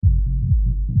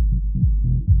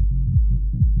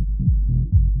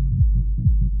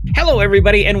Hello,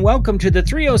 everybody, and welcome to the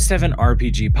 307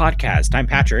 RPG podcast. I'm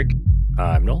Patrick.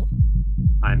 I'm Noel.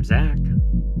 I'm Zach.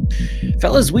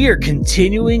 Fellas, we are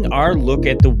continuing our look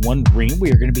at the One Ring.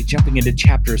 We are going to be jumping into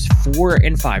chapters 4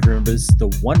 and 5. Remember, this is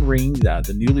the One Ring,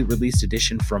 the newly released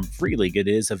edition from Free League. It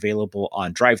is available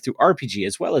on Drive-Thru RPG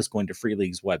as well as going to Free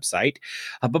League's website.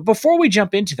 But before we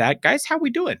jump into that, guys, how we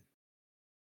doing?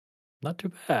 Not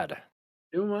too bad.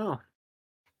 Doing well.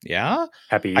 Yeah?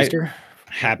 Happy Easter.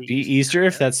 Happy Easter,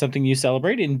 if that's something you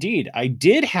celebrate. Indeed, I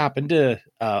did happen to.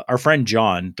 Our friend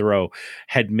John Thoreau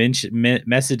had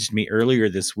messaged me earlier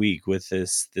this week with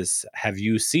this. Have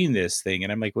you seen this thing?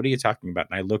 And I'm like, what are you talking about?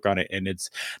 And I look on it, and it's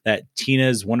that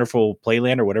Tina's Wonderful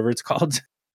Playland or whatever it's called.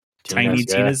 Tiny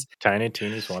Tina's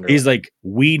Wonderland. He's like,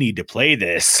 we need to play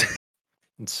this.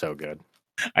 It's so good.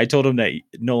 I told him that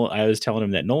I was telling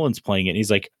him that Nolan's playing it. And he's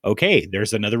like, okay,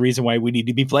 there's another reason why we need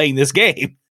to be playing this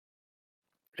game.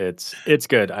 It's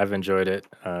good. I've enjoyed it.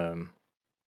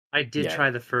 I did try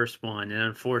the first one, and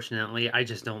unfortunately, I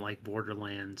just don't like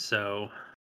Borderlands. So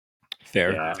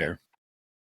fair.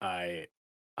 I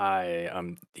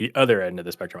am the other end of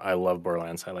the spectrum. I love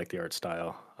Borderlands. I like the art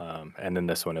style, and then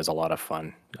this one is a lot of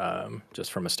fun.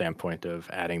 Just from a standpoint of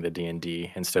adding the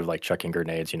D&D instead of like chucking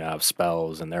grenades, have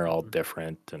spells, and they're all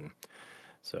different, and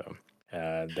so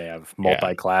they have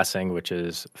multi-classing, which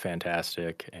is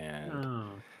fantastic,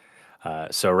 and.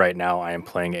 So right now I am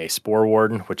playing a Spore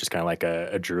Warden, which is kind of like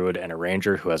a druid and a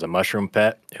ranger who has a mushroom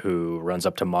pet who runs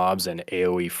up to mobs and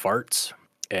AoE farts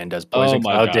and does poison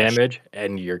cloud damage.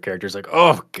 And your character's like,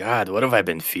 oh God, what have I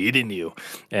been feeding you?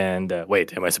 And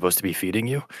wait, am I supposed to be feeding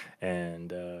you?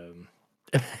 And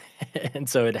and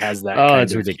so it has that kind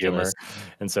of ridiculous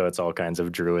humor. And so it's all kinds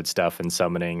of druid stuff and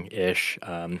summoning-ish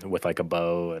with like a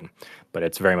bow. But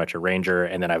it's very much a ranger.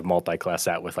 And then I've multi-classed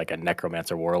that with like a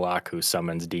necromancer warlock who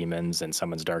summons demons and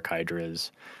summons dark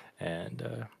hydras.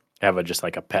 And have just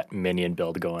like a pet minion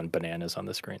build going bananas on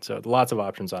the screen. So lots of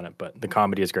options on it. But the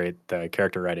comedy is great. The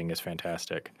character writing is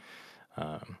fantastic.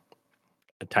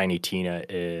 Tiny Tina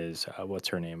is, what's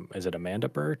her name? Is it Amanda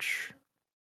Birch?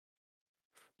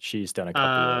 She's done a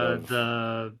couple of...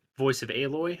 The voice of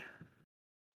Aloy?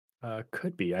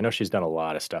 Could be. I know she's done a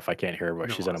lot of stuff. I can't hear her,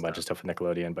 but she's done a bunch of stuff with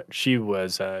Nickelodeon. But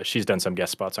she's done some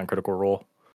guest spots on Critical Role.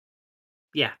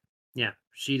 Yeah.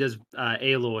 She does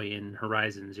Aloy in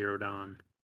Horizon Zero Dawn.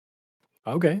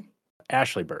 Okay.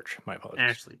 Ashley Birch. My apologies.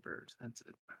 Ashley Birch. That's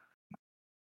it.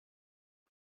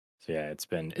 So yeah, it's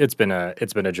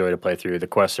been a joy to play through. The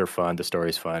quests are fun. The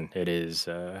story's fun. It is.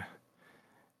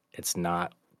 It's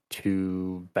not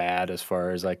too bad as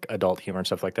far as like adult humor and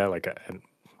stuff like that. Like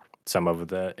some of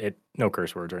no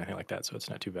curse words or anything like that, so it's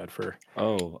not too bad for.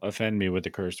 Oh, offend me with the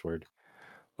curse word.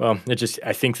 Well,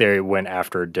 I think they went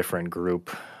after a different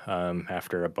group.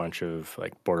 After a bunch of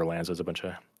like Borderlands was a bunch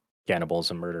of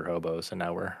cannibals and murder hobos, and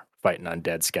now we're fighting on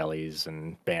dead skellies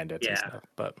and bandits and stuff.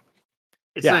 But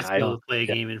it's nice to be able to play a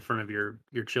game in front of your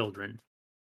children.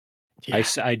 Yeah.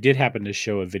 I did happen to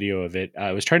show a video of it.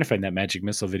 I was trying to find that magic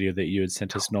missile video that you had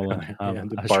sent us, Nolan. I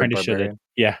was trying to show that.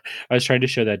 Yeah, I was trying to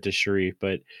show that to Cherie,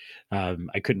 but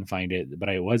I couldn't find it. But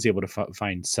I was able to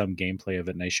find some gameplay of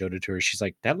it, and I showed it to her. She's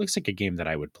like, "That looks like a game that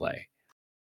I would play."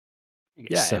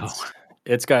 Yeah, so.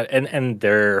 It's got and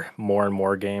there more and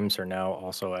more games are now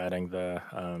also adding the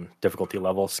difficulty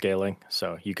level scaling,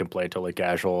 so you can play totally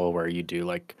casual where you do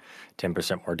like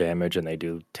 10% more damage and they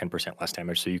do 10% less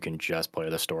damage, so you can just play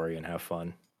the story and have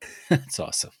fun. That's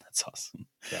awesome. So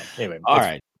anyway, all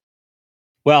right.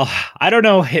 Well, I don't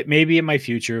know. Maybe in my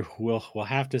future we'll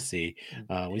have to see.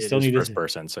 We still need first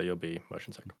person, so you'll be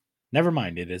motion sick. Never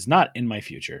mind. It is not in my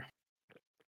future.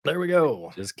 There we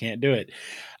go. Just can't do it.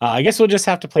 I guess we'll just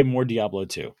have to play more Diablo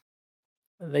 2.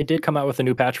 They did come out with a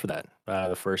new patch for that.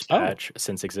 The first patch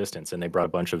since existence. And they brought a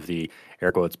bunch of the,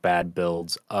 air quotes, bad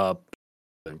builds up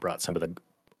and brought some of the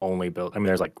only builds. I mean,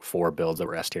 there's like 4 builds that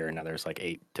were S tier, and now there's like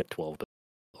 8 to 12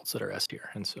 builds that are S tier.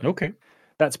 And so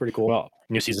that's pretty cool. Well,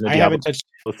 new season of Diablo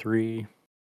 3.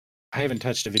 I haven't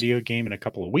touched a video game in a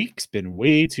couple of weeks. Been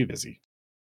way too busy.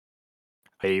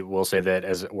 I will say that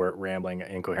as we're rambling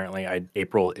incoherently,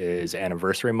 April is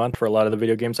anniversary month for a lot of the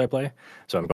video games I play.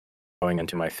 So I'm going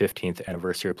into my 15th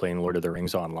anniversary of playing Lord of the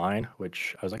Rings Online,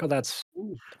 which I was like, oh, that's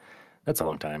a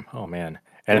long time. Oh, man.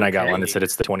 And then I got one that said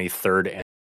it's the 23rd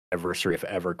anniversary of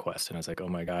EverQuest. And I was like, oh,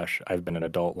 my gosh, I've been an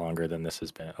adult longer than this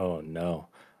has been. Oh, no.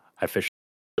 I officially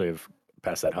have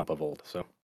passed that hump of old. So,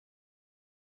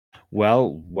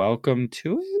 well, welcome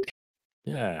to it.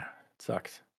 Yeah, it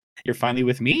sucks. You're finally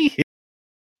with me?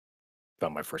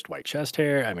 Got my first white chest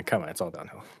hair. I mean, come on, it's all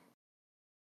downhill.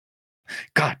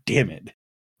 God damn it.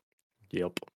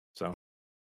 Yep. So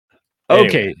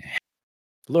okay.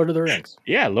 Lord of the Rings.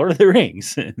 Yeah, Lord of the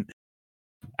Rings.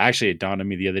 Actually, it dawned on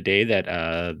me the other day that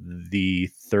the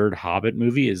third Hobbit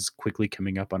movie is quickly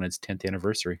coming up on its 10th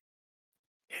anniversary.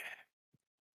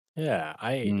 Yeah,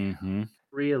 Mm-hmm. so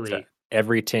Really?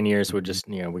 every 10 years would Mhm. just,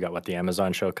 we got the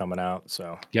Amazon show coming out,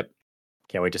 so Yep.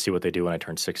 can't wait to see what they do when I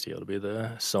turn 60. It'll be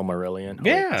the Silmarillion. Oh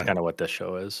wait, that's Yeah. kind of what this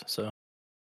show is. So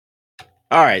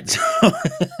All right, so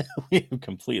we've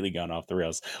completely gone off the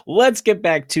rails. Let's get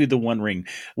back to the One Ring.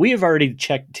 We have already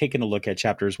taken a look at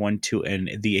chapters 1, 2,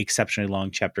 and the exceptionally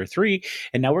long chapter 3,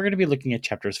 and now we're going to be looking at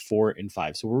chapters 4 and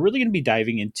 5. So we're really going to be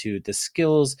diving into the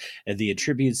skills, the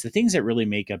attributes, the things that really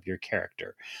make up your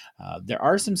character. There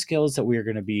are some skills that we are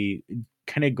going to be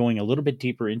kind of going a little bit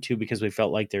deeper into because we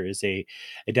felt like there is a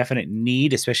definite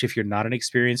need, especially if you're not an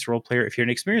experienced role player. If you're an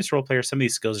experienced role player, some of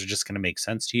these skills are just going to make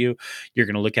sense to you. You're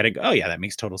going to look at it and go, oh, yeah, that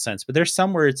makes total sense. But there's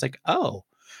some where it's like, oh,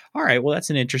 all right, well, that's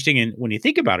an interesting. And when you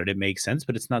think about it, it makes sense,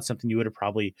 but it's not something you would have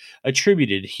probably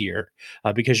attributed here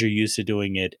because you're used to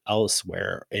doing it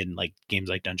elsewhere in like games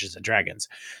like Dungeons and Dragons.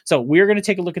 So we're going to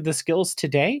take a look at the skills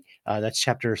today. That's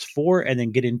chapters 4, and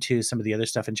then get into some of the other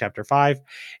stuff in chapter 5,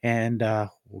 and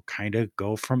we'll kind of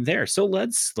go from there. So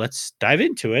let's dive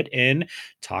into it and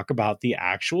talk about the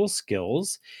actual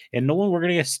skills. And Nolan, we're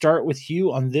going to start with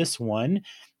you on this one.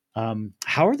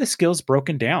 How are the skills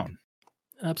broken down?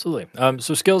 absolutely.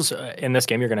 So skills in this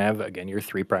game, you're going to have again your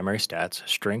 3 primary stats: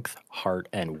 strength, heart,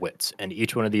 and wits, and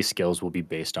each one of these skills will be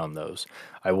based on those.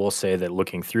 I will say that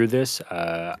looking through this,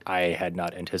 I had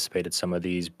not anticipated some of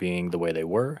these being the way they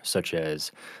were, such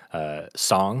as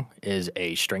song is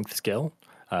a strength skill.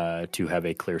 To have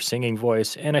a clear singing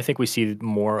voice, and I think we see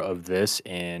more of this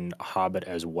in Hobbit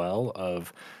as well.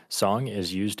 Of song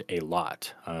is used a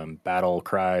lot. Battle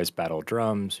cries, battle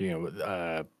drums.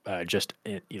 Just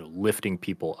lifting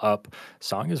people up.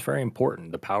 Song is very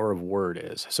important. The power of word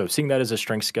is so. Seeing that as a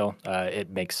strength skill, it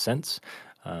makes sense.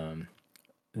 Um,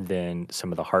 then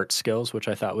some of the heart skills, which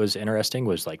I thought was interesting,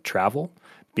 was like travel,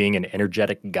 being an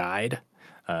energetic guide,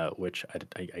 which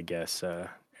I guess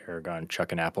Aragorn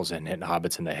chucking apples and hitting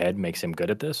hobbits in the head makes him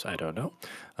good at this. I don't know.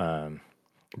 Um,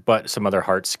 but some other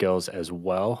heart skills as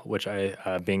well, which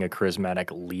being a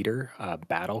charismatic leader,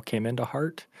 battle came into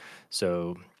heart.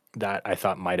 So that I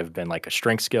thought might have been like a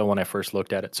strength skill when I first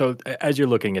looked at it. So as you're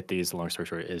looking at these, the long story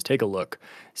short is take a look,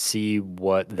 see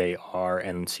what they are,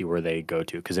 and see where they go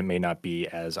to, because it may not be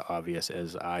as obvious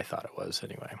as I thought it was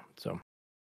anyway. So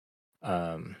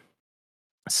um,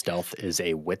 stealth is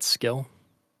a wit skill,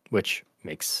 which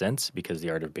makes sense because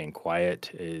the art of being quiet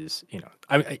is,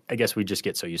 I guess we just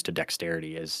get so used to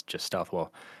dexterity as just stealth.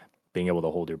 Well, being able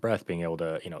to hold your breath, being able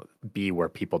to, be where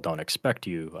people don't expect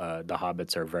you. The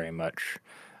hobbits are very much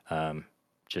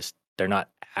just, they're not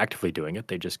actively doing it.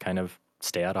 They just kind of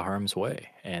stay out of harm's way.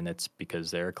 And it's because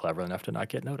they're clever enough to not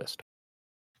get noticed.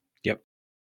 Yep.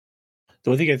 The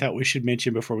one thing I thought we should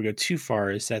mention before we go too far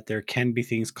is that there can be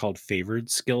things called favored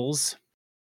skills.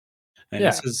 And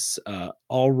Yeah. this is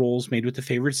all rolls made with the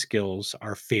favored skills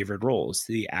are favored rolls.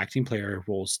 The acting player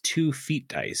rolls 2 feat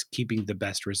dice, keeping the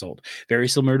best result. Very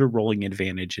similar to rolling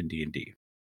advantage in D&D.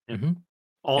 hmm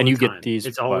All And the you get time. these,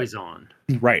 It's what? always on.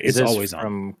 Right. Is It's this always on.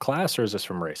 from class or is this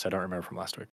from race? I don't remember from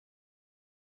last week.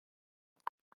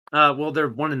 Well, they're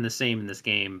one and the same in this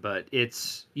game, but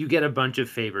you get a bunch of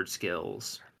favored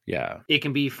skills. Yeah. It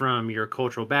can be from your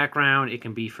cultural background. It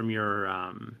can be from your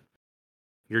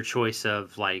choice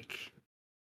of like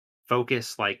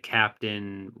focus, like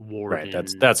captain, Right.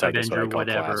 warden, That's I guess what I avenger, call class.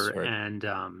 whatever,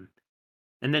 Right.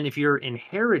 and then if you're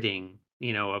inheriting,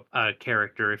 a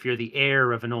character, if you're the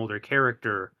heir of an older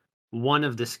character, one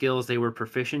of the skills they were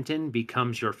proficient in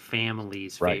becomes your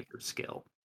family's Right. favorite skill.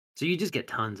 So you just get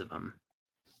tons of them.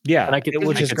 Yeah. And I could,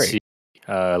 Which I is could great. see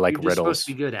like You're just supposed to riddles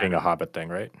be good at being a them. hobbit thing,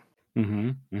 right?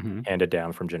 Mm-hmm. Handed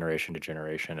down from generation to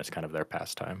generation. It's kind of their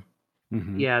pastime.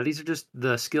 Mm-hmm. Yeah, these are just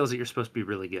the skills that you're supposed to be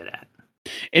really good at.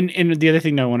 And the other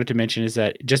thing that I wanted to mention is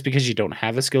that just because you don't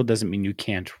have a skill doesn't mean you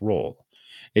can't roll.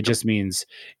 It just means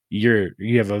you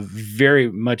have a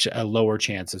very much a lower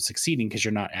chance of succeeding because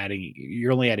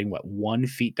you're only adding what 1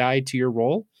 feat die to your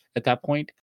roll at that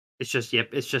point. It's just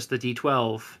it's just the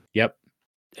D12. Yep.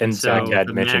 And Zach So had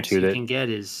the mentioned max too you that can get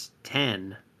is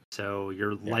 10. So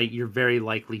you're Yeah. you're very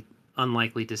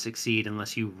unlikely to succeed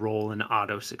unless you roll an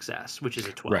auto success, which is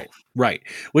a 12. Right.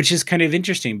 Which is kind of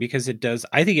interesting because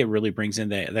I think it really brings in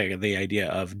the idea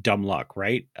of dumb luck,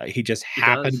 right? He just It does.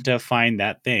 happened to find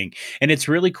that thing. And it's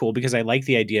really cool because I like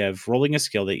the idea of rolling a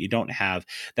skill that you don't have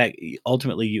that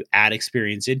ultimately you add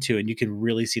experience into, and you can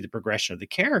really see the progression of the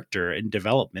character and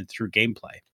development through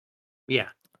gameplay. Yeah.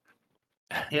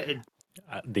 It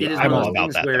the is I'm one of all those about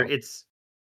things that, where though.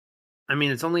 I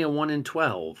mean, it's only a 1 in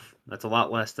 12. That's a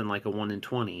lot less than like a 1 in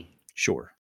 20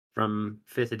 Sure. from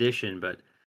 5th edition, but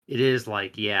it is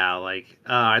like, yeah, like,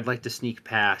 I'd like to sneak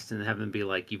past and have them be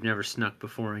like, "You've never snuck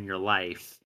before in your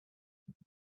life."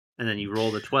 And then you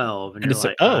roll the 12 and And you're it's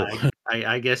like, like, oh,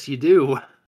 I guess you do."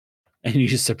 and you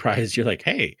just surprised. You're like,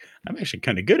 hey, I'm actually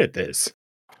kind of good at this.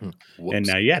 And Whoops.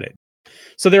 now you had it.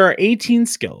 So there are 18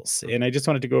 skills, and I just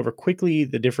wanted to go over quickly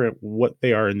the different what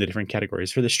they are in the different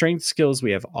categories. For the strength skills,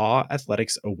 we have awe,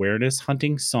 athletics, awareness,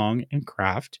 hunting, song, and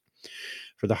craft.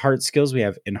 For the heart skills, we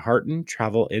have enhearten,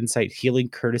 travel, insight, healing,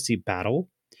 courtesy, battle.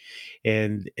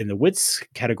 And in the wits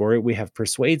category, we have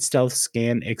persuade, stealth,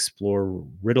 scan, explore,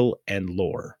 riddle, and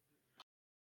lore.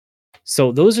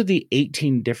 So those are the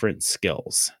 18 different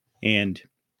skills. And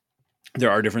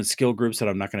there are different skill groups that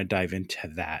I'm not going to dive into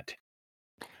that.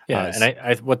 Yeah, Uh, and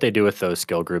I what they do with those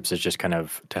skill groups is just kind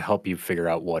of to help you figure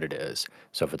out what it is.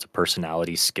 So if it's a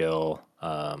personality skill,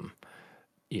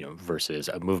 versus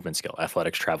a movement skill,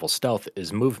 athletics, travel, stealth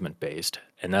is movement based,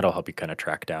 and that'll help you kind of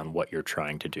track down what you're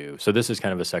trying to do. So this is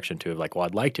kind of a section too of like, well,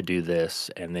 I'd like to do this,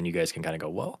 and then you guys can kind of go,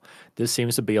 well, this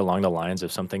seems to be along the lines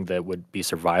of something that would be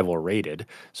survival rated.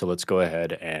 So let's go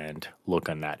ahead and look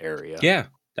on that area. yeah,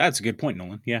 that's a good point,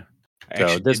 Nolan. Yeah. I So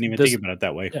actually this didn't even think this about it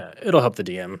that way. Yeah, it'll help the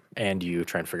DM and you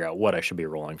try and figure out what I should be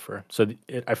rolling for. So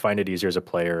I find it easier as a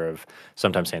player of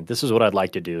sometimes saying, "This is what I'd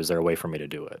like to do. Is there a way for me to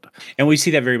do it?" And we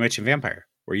see that very much in Vampire,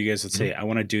 where you guys would Mhm. say, I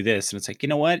want to do this. And it's like, you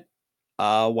know what?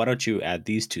 Why don't you add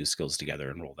these two skills together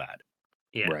and roll that?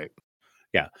 Yeah. Right.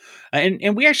 Yeah.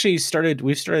 And we've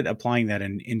started applying that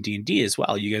in D&D as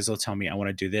well. You guys will tell me I want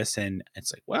to do this. And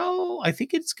it's like, well, I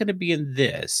think it's going to be in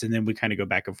this. And then we kind of go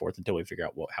back and forth until we figure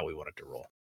out how we want it to roll.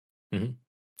 hmm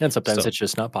And sometimes So, it's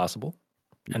just not possible,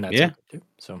 and that's yeah. okay too.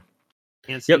 So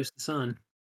Can't Yep. seduce the sun.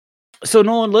 So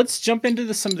Nolan, let's jump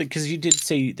into some of the, because you did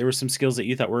say there were some skills that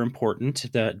you thought were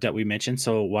important that we mentioned.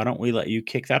 So why don't we let you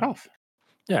kick that off?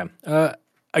 yeah.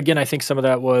 Again, I think some of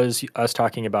that was us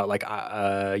talking about like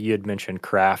you had mentioned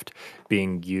craft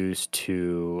being used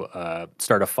to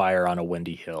start a fire on a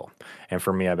windy hill, and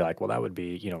for me, I'd be like, well, that would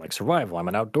be like survival. I'm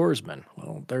an outdoorsman.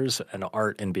 Well, there's an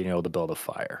art in being able to build a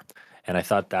fire, and I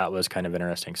thought that was kind of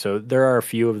interesting. So there are a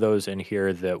few of those in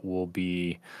here that will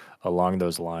be along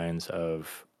those lines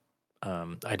of.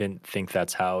 I didn't think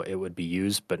that's how it would be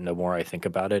used, but the more I think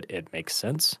about it, it makes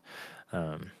sense.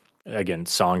 Um, Again,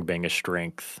 song being a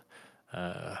strength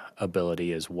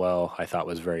ability as well, I thought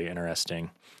was very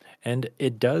interesting. And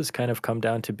it does kind of come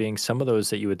down to being some of those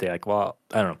that you would think, like, well,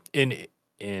 I don't know,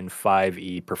 in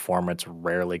 5e, performance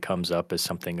rarely comes up as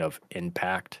something of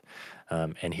impact.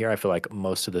 And here I feel like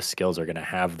most of the skills are going to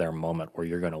have their moment where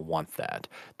you're going to want that.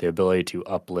 The ability to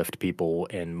uplift people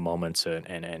in moments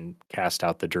and cast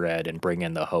out the dread and bring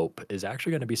in the hope is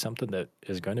actually going to be something that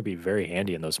is going to be very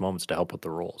handy in those moments to help with the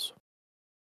roles.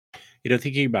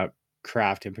 Thinking about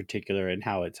craft in particular and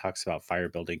how it talks about fire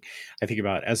building, I think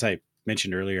about, as I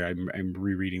mentioned earlier, I'm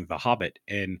rereading The Hobbit,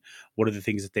 and one of the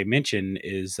things that they mention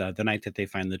is the night that they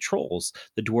find the trolls,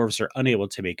 the dwarves are unable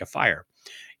to make a fire.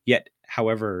 Yet,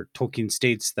 however, Tolkien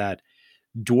states that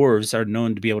dwarves are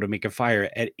known to be able to make a fire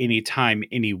at any time,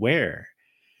 anywhere.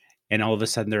 And all of a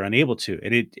sudden they're unable to.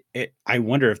 And I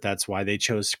wonder if that's why they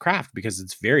chose craft, because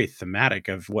it's very thematic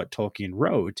of what Tolkien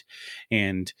wrote.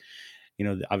 And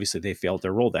obviously they failed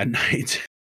their role that night.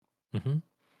 hmm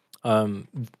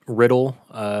Riddle,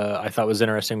 I thought was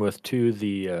interesting with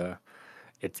too.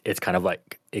 It's kind of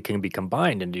like it can be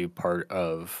combined into part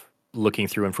of looking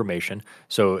through information.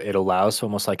 So it allows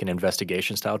almost like an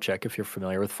investigation style check if you're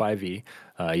familiar with 5e.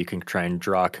 You can try and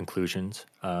draw conclusions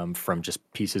from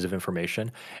just pieces of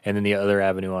information. And then the other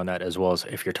avenue on that as well is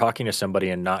if you're talking to somebody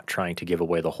and not trying to give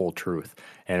away the whole truth.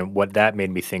 And what that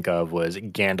made me think of was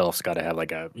Gandalf's got to have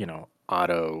like a,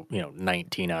 auto,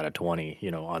 19 out of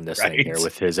 20, on this thing here Right.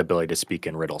 with his ability to speak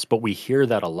in riddles. But we hear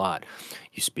that a lot.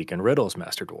 You speak in riddles,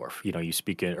 Master Dwarf. You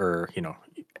speak in, or,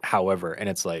 however, and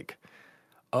it's like,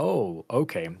 oh,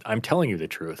 okay, I'm telling you the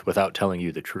truth without telling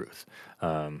you the truth.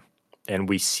 Um, and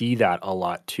we see that a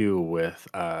lot too with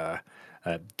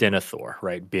Denethor,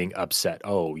 right? Being upset.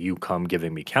 Oh, you come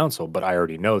giving me counsel, but I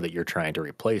already know that you're trying to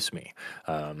replace me.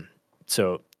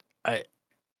 So I,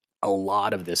 a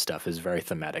lot of this stuff is very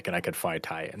thematic, and I could find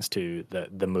tie-ins to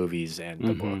the movies and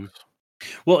the Hmm. books.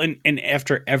 Well, and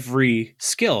after every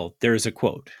skill, there's a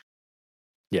quote.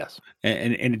 Yes.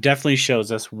 And it definitely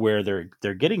shows us where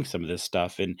they're getting some of this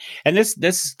stuff, and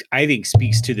this I think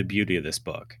speaks to the beauty of this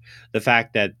book, the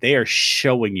fact that they are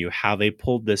showing you how they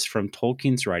pulled this from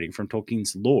Tolkien's writing, from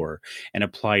Tolkien's lore, and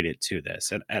applied it to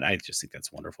this, and I just think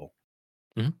that's wonderful.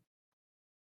 Mhm.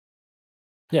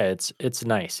 Yeah, it's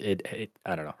nice. It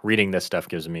I don't know. Reading this stuff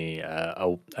gives me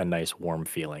a nice warm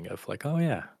feeling of like, oh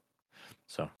yeah.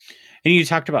 So And you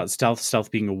talked about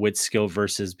stealth being a wit skill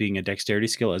versus being a dexterity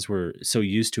skill, as we're so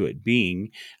used to it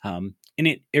being. And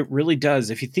it really does.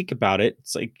 If you think about it,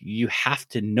 it's like you have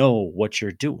to know what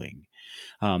you're doing.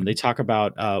 They mhm. talk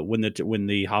about when the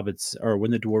hobbits or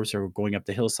when the dwarves are going up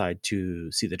the hillside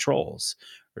to see the trolls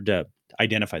or to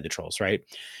identify the trolls, right?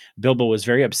 Bilbo was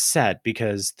very upset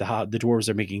because the dwarves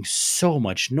are making so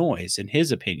much noise, in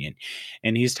his opinion,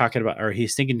 and he's talking about, or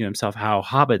he's thinking to himself, how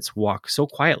hobbits walk so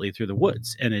quietly through the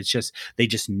woods, and it's just they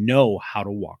just know how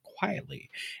to walk quietly,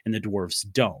 and the dwarves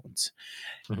don't.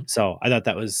 Mhm. So I thought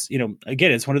that was,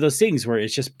 again, it's one of those things where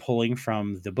it's just pulling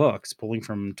from the books, pulling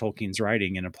from Tolkien's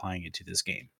writing and applying it to this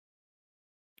game.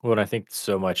 Well, and I think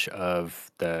so much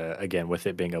of the again with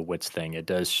it being a wits thing, it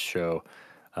does show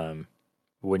um,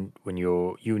 when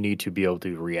you need to be able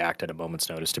to react at a moment's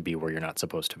notice to be where you're not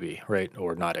supposed to be, right,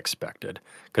 or not expected,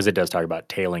 because it does talk about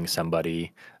tailing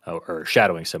somebody or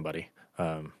shadowing somebody.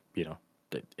 You know,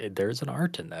 there's an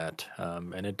art in that,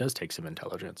 and it does take some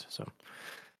intelligence. So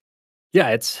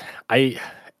yeah, I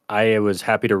I was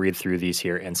happy to read through these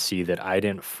here and see that I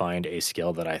didn't find a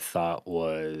skill that I thought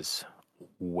was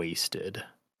wasted,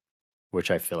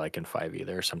 which I feel like in 5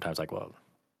 either. Sometimes like, well,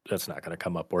 that's not going to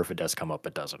come up, or if it does come up,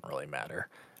 it doesn't really matter.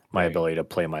 My Right. ability to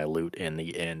play my loot in the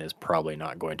inn is probably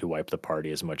not going to wipe the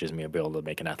party as much as me being able to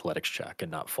make an athletics check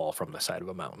and not fall from the side of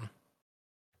a mountain.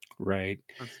 Right.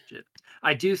 That's legit.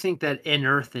 I do think that an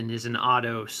earthen is an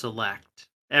auto select.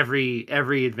 Every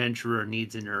adventurer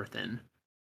needs an earthen.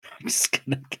 I'm just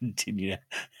gonna continue to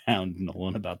hound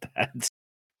Nolan about that.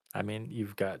 I mean,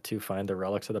 you've got to find the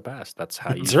relics of the past. That's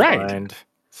right.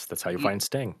 That's how you Y- find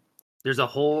Sting. There's a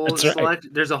whole That's right. select.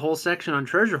 There's a whole section on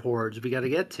treasure hoards we got to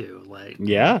get to. Like,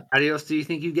 Yeah. how else do you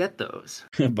think you get those?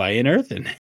 By an earthen.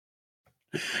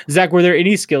 Zach, were there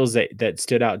any skills that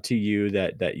stood out to you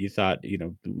that you thought,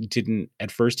 didn't at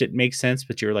first it make sense,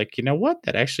 but you're like, you know what?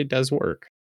 That actually does work.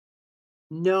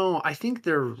 No, I think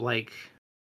they're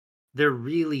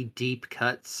really deep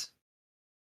cuts.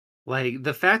 Like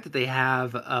the fact that they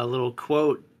have a little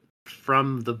quote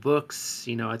from the books,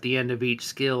 at the end of each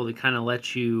skill to kind of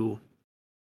let you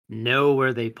know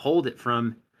where they pulled it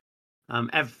from.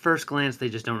 At first glance, they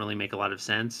just don't really make a lot of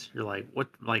sense. You're like, what,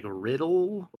 like a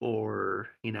riddle or,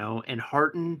 and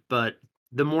hearten. But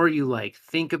the more you like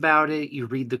think about it, you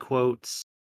read the quotes,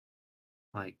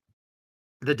 like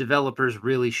the developers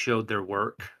really showed their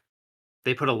work.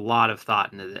 They put a lot of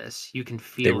thought into this. You can They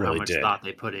feel how really much did, thought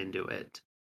they put into it.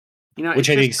 which It's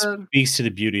I think just speaks to the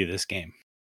beauty of this game.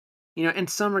 and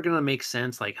some are gonna make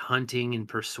sense like hunting and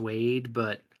persuade,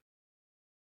 but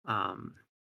um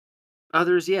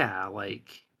others, yeah,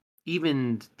 like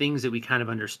even things that we kind of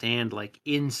understand, like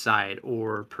insight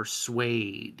or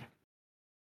persuade,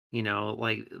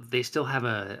 like they still have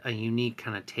a unique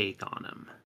kind of take on them.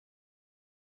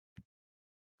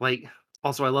 Like,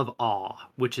 also, I love awe,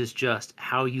 which is just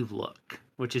how you look,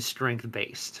 which is strength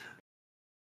based.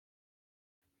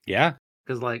 Yeah,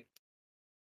 Because, like,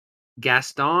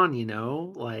 Gaston,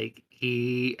 like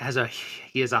he has a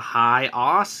high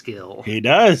awe skill. he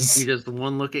You does. just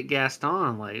one look at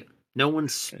Gaston, like no one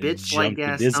spits like Jump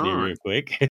to Disney real Gaston.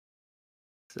 quick.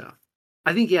 So,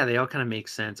 I think, yeah, they all kind of make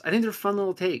sense. I think they're fun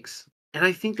little takes, and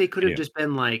I think they could I have do. just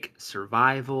been like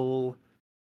survival,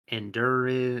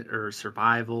 endurance, or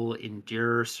survival,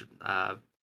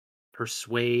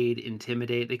 persuade,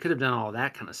 intimidate. They could have done all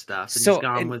that kind of stuff and just So,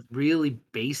 gone and with really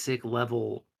basic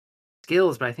level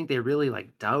skills. But I think they really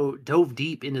like dove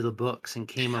deep into the books and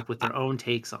came up with their own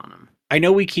takes on them. I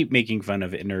know we keep making fun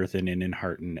of Inerthen and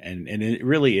Inharten, and it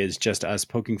really is just us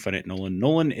poking fun at Nolan.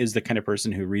 Nolan is the kind of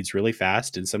person who reads really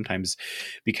fast, and sometimes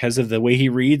because of the way he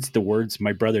reads the words,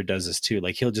 my brother does this too.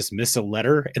 Like he'll just miss a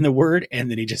letter in the word,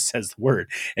 and then he just says the word,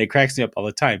 and it cracks me up all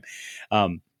the time.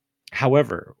 Um,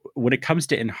 However, when it comes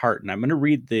to Inharten, I'm going to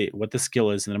read what the skill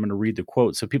is, and then I'm going to read the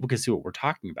quote so people can see what we're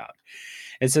talking about.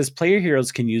 It says player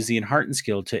heroes can use the Enhearten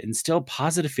skill to instill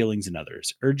positive feelings in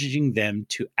others, urging them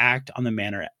to act on the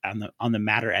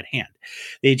matter at hand.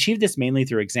 They achieve this mainly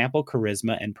through example,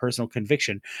 charisma, and personal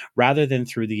conviction, rather than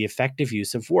through the effective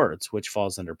use of words, which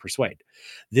falls under persuade.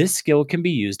 This skill can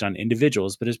be used on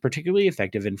individuals, but is particularly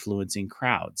effective influencing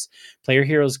crowds. Player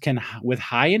heroes with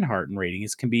high Enhearten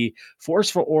ratings, can be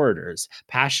forceful orators,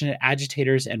 passionate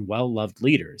agitators, and well-loved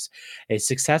leaders. A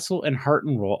successful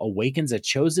Enhearten role awakens a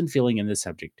chosen feeling in the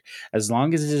subject, as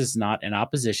long as it is not in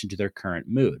opposition to their current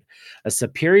mood. A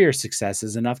superior success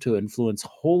is enough to influence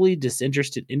wholly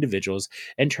disinterested individuals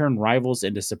and turn rivals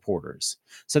into supporters.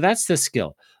 So that's the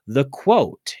skill. The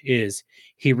quote is,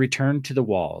 "He returned to the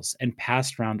walls and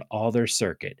passed round all their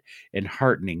circuit,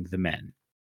 enheartening the men."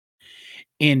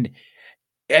 And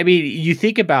I mean, you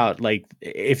think about, like,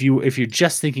 if you're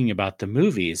just thinking about the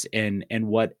movies and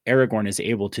what Aragorn is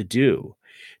able to do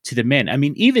to the men. I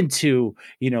mean, even to,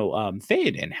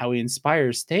 Theoden, how he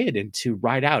inspires Theoden to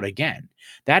ride out again.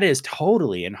 That is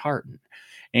totally enheartened.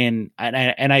 And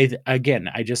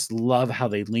I just love how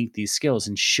they link these skills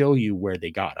and show you where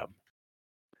they got them.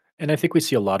 And I think we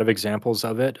see a lot of examples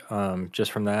of it,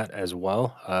 just from that as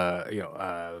well.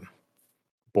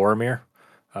 Boromir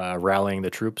rallying the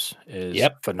troops is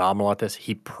Yep. phenomenal at this.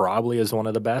 He probably is one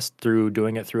of the best through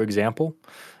doing it through example.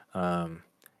 Um,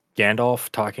 Gandalf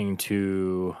talking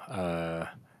to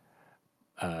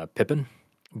Pippin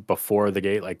before the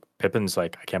gate, like Pippin's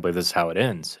like, I can't believe this is how it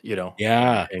ends,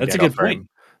 Yeah, and that's a Gandalf good point.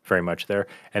 very much there.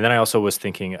 And then I also was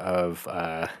thinking of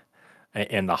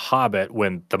in The Hobbit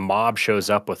when the mob shows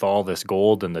up with all this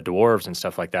gold and the dwarves and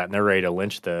stuff like that, and they're ready to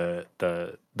lynch the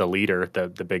leader,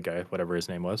 the big guy, whatever his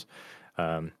name was.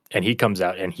 And he comes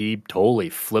out and he totally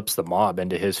flips the mob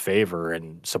into his favor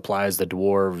and supplies the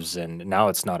dwarves. And now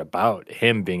it's not about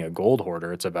him being a gold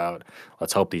hoarder. It's about,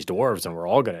 let's help these dwarves and we're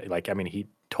all gonna, like, I mean, he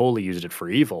totally used it for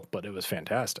evil, but it was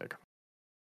fantastic.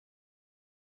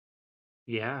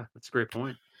 Yeah, that's a great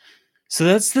point. So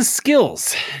that's the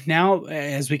skills. Now,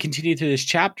 as we continue through this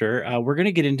chapter, we're going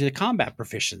to get into the combat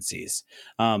proficiencies.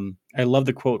 I love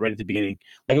the quote right at the beginning.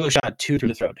 Legolas shot two through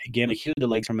the throat. Gimli hewed the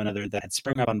legs from another that had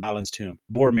sprung up on Balin's tomb.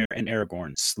 Boromir and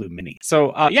Aragorn slew many.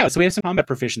 So, so we have some combat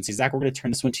proficiencies. Zach, we're going to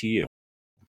turn this one to you.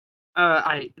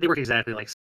 They work exactly like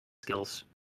skills.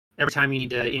 Every time you need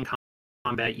to in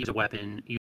combat use a weapon,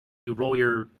 you roll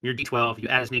your d12, you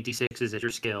add as many d6s as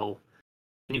your skill,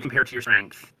 and you compare it to your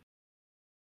strength,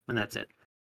 and that's it.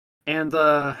 And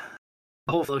the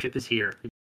whole fellowship is here.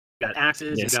 You've got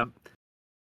axes, Yes. you've got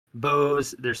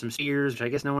bows, there's some spears, which I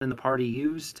guess no one in the party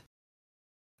used,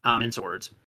 and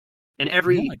swords. And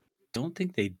every No, I don't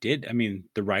think they did. I mean,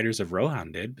 the Riders of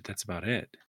Rohan did, but that's about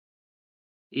it.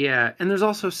 yeah, and there's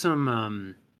also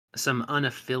some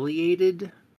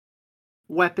unaffiliated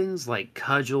weapons like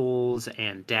cudgels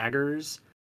and daggers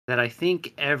that I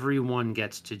think everyone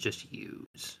gets to just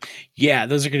use. Yeah,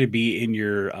 those are going to be in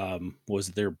your was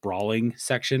their brawling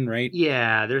section, right?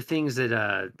 Yeah, they're things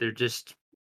that they're just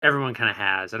everyone kind of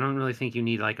has. I don't really think you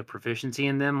need like a proficiency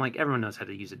in them. Like everyone knows how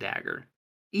to use a dagger.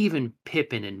 Even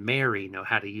Pippin and Merry know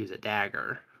how to use a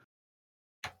dagger.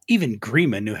 Even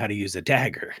Grima knew how to use a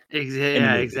dagger in the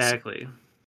Yeah, movies. exactly.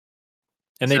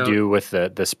 And they So do with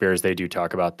the spears. They do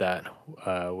talk about that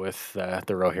with the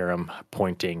Rohirrim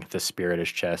pointing the spear at his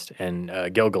chest, and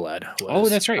Gilgalad Oh,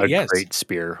 was that's right. a Yes. great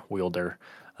spear wielder,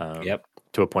 Yep.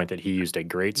 to a point that he used a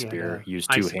great yeah, spear, the used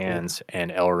two icicle. hands,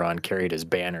 and Elrond carried his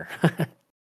banner.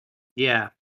 Yeah.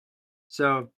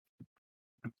 So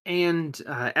and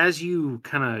as you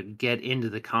kind of get into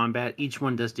the combat, each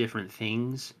one does different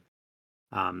things.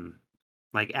 Um,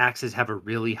 like axes have a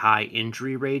really high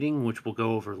injury rating, which we'll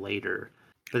go over later.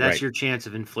 But that's Right. your chance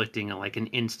of inflicting like an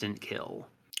instant kill.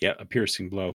 Yeah, a piercing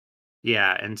blow.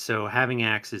 Yeah, and so having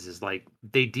axes is like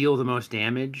they deal the most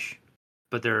damage,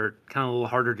 but they're kind of a little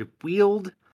harder to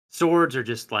wield. Swords are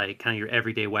just like kind of your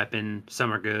everyday weapon.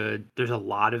 Some are good. There's a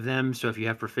lot of them, so if you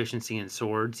have proficiency in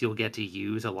swords, you'll get to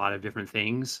use a lot of different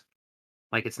things.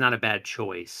 Like it's not a bad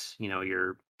choice.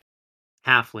 Your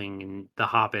halfling and the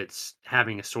hobbits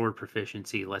having a sword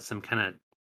proficiency lets them kind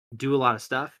of do a lot of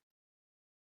stuff.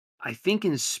 I think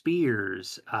in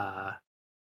spears,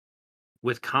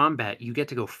 with combat, you get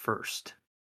to go first.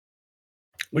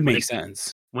 Would When make they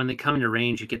sense. when they come into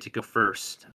range, you get to go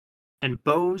first. And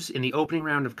bows in the opening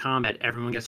round of combat,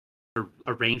 everyone gets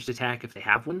a ranged attack if they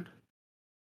have one.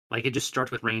 Like it just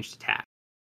starts with ranged attack.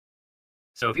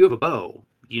 So if you have a bow,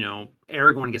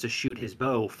 Aragorn gets to shoot his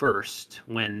bow first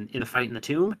when in the fight in the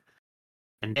tomb,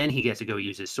 and then he gets to go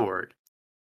use his sword.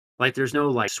 Like there's no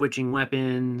like switching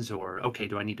weapons or okay,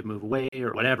 do I need to move away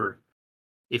or whatever.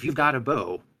 If you've got a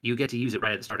bow, you get to use it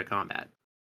right at the start of combat.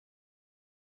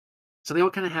 So they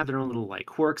all kind of have their own little like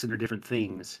quirks and their different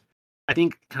things. I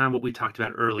think kind of what we talked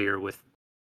about earlier with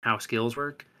how skills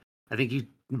work. I think you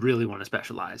really want to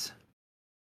specialize.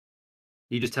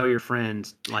 You just tell your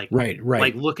friends like Right.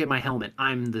 look at my helmet.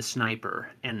 I'm the sniper,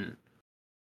 and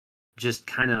just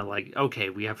kind of like okay,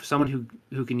 we have someone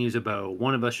who can use a bow.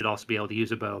 One of us should also be able to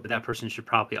use a bow, but that person should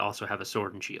probably also have a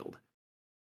sword and shield.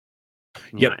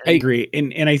 Yep, I agree,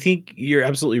 and I think you're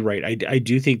absolutely right. I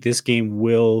do think this game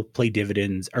will pay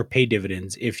dividends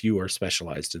if you are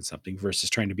specialized in something versus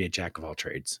trying to be a jack of all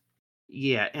trades.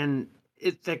 Yeah, and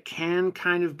that can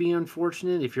kind of be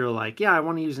unfortunate if you're like, yeah, I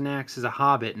want to use an axe as a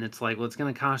hobbit, and it's like, well, it's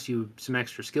going to cost you some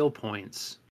extra skill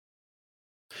points.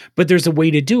 But there's a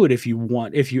way to do it if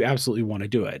you absolutely want to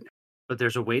do it. But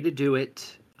there's a way to do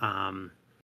it. And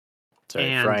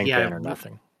frying yeah, pan or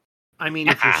nothing. I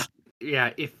mean,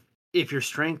 if your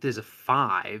strength is a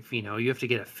 5, you have to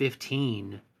get a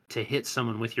 15 to hit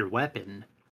someone with your weapon.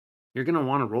 You're going to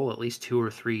want to roll at least 2 or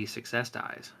 3 success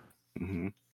dies. Mm-hmm.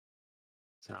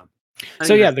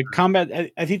 So yeah, the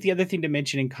combat, I think the other thing to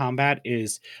mention in combat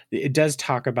is it does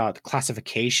talk about the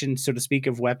classification, so to speak,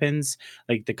 of weapons.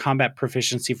 Like the combat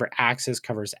proficiency for axes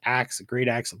covers axe, great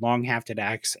axe, long hafted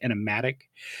axe, and a mattock.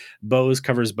 Bows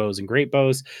covers bows and great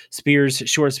bows. Spears,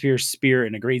 short spear, spear,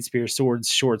 and a great spear. Swords,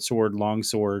 short sword, long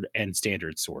sword, and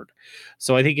standard sword.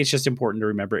 So I think it's just important to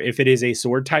remember if it is a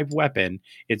sword type weapon,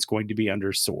 it's going to be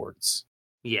under swords.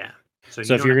 Yeah. So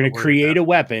if you're going to create a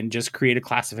weapon, just create a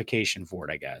classification for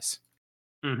it, I guess.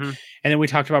 Mm-hmm. And then we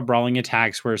talked about brawling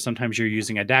attacks where sometimes you're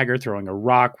using a dagger, throwing a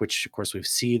rock, which of course we've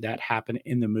seen that happen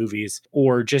in the movies,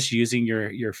 or just using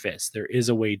your fist. There is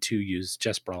a way to use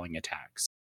just brawling attacks.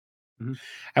 Mm-hmm.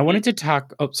 I wanted to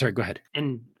talk. Oh, sorry. Go ahead.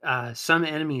 And some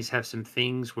enemies have some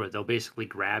things where they'll basically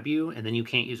grab you and then you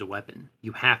can't use a weapon.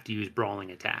 You have to use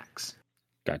brawling attacks.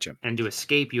 Gotcha. And to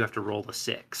escape, you have to roll a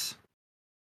 6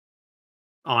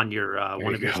 on your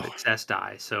one of your success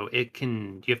die. So you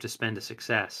have to spend a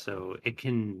success. So it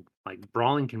can, like,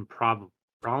 brawling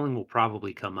will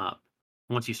probably come up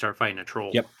once you start fighting a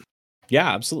troll. Yep.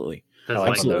 Yeah, absolutely. I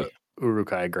like absolutely. When the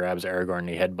Uruk-hai grabs Aragorn and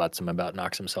he headbutts him, about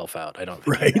knocks himself out. I don't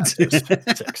think he has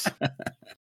those 6.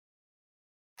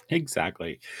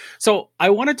 Exactly. So I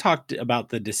want to talk about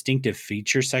the distinctive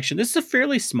feature section. This is a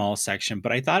fairly small section,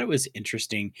 but I thought it was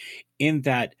interesting in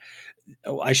that,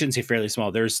 I shouldn't say fairly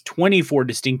small. There's 24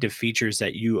 distinctive features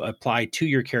that you apply to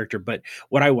your character, but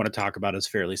what I want to talk about is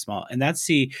fairly small. And that's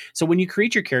so when you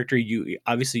create your character,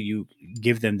 you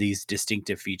give them these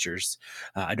distinctive features.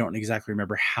 I don't exactly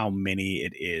remember how many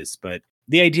it is, but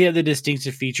the idea of the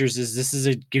distinctive features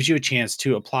is gives you a chance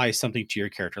to apply something to your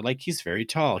character. Like he's very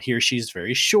tall, he or she's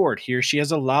very short, he or she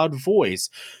has a loud voice,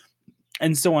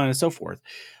 and so on and so forth.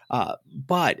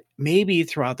 But maybe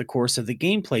throughout the course of the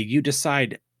gameplay, you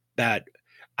decide that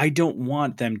I don't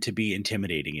want them to be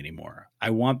intimidating anymore. I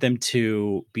want them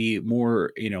to be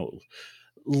more,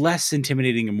 less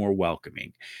intimidating and more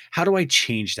welcoming. How do I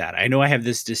change that? I know I have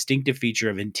this distinctive feature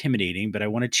of intimidating, but I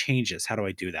want to change this. How do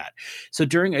I do that? So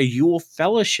during a Yule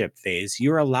Fellowship phase,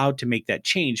 you're allowed to make that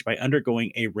change by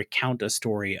undergoing a recount a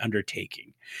story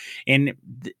undertaking. And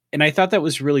I thought that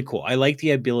was really cool. I like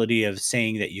the ability of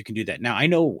saying that you can do that. Now, I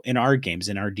know in our games,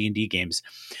 in our D&D games,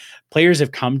 players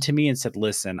have come to me and said,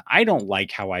 listen, I don't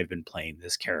like how I've been playing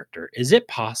this character. Is it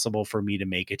possible for me to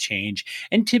make a change?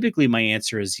 And typically my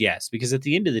answer is yes, because at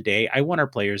the end of the day, I want our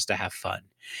players to have fun.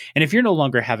 And if you're no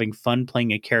longer having fun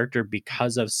playing a character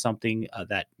because of something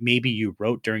that maybe you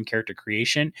wrote during character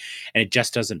creation and it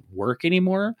just doesn't work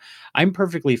anymore, I'm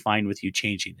perfectly fine with you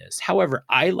changing this. However,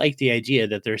 I like the idea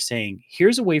that they're saying,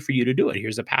 here's a way for you to do it.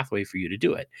 Here's a pathway for you to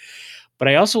do it. But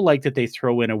I also like that they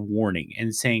throw in a warning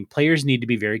and saying players need to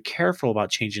be very careful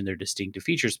about changing their distinctive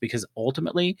features because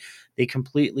ultimately they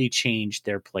completely change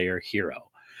their player hero.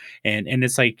 And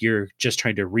it's like you're just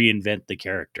trying to reinvent the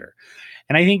character.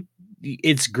 And I think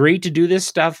it's great to do this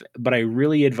stuff, but I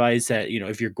really advise that,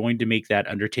 if you're going to make that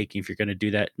undertaking, if you're going to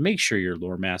do that, make sure your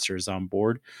lore master is on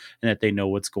board and that they know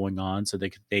what's going on so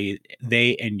they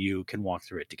and you can walk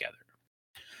through it together.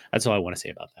 That's all I want to say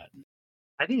about that.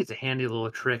 I think it's a handy little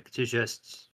trick to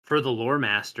just, for the lore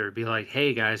master, be like,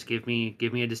 hey guys, give me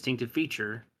a distinctive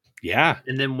feature. Yeah.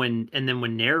 And then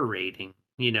when narrating,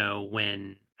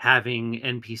 when having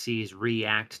NPCs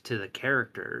react to the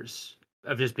characters,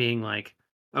 of just being like,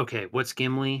 okay, what's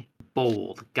Gimli?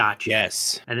 Bold, gotcha.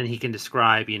 Yes. And then he can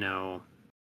describe,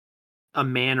 a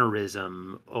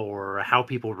mannerism or how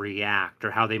people react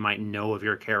or how they might know of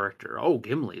your character. Oh,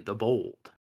 Gimli, the bold.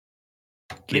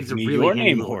 Give me your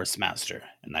name, Horsemaster,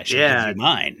 and I shall give you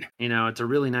mine. It's a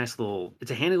really nice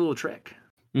it's a handy little trick.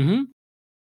 Mm-hmm.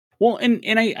 Well, and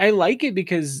I like it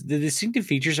because the distinctive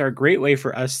features are a great way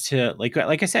for us to, like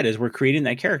I said, as we're creating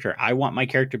that character, I want my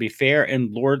character to be fair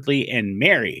and lordly and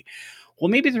merry. Well,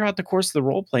 maybe throughout the course of the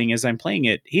role playing, as I'm playing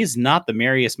it, he's not the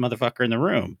merriest motherfucker in the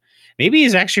room. Maybe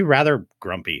he's actually rather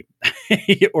grumpy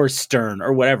or stern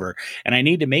or whatever, and I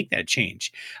need to make that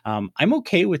change. I'm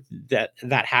okay with that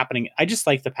happening. I just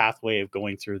like the pathway of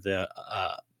going through the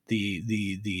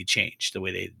change, the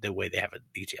way they have it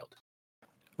detailed.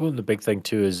 Well, the big thing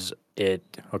too is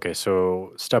okay,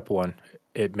 so step one,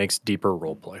 it makes deeper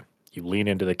role play. You lean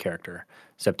into the character.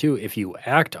 Step two, if you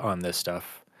act on this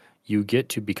stuff, you get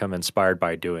to become inspired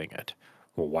by doing it.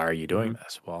 Well, why are you doing Mhm.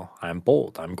 this? Well, I'm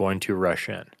bold. I'm going to rush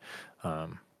in.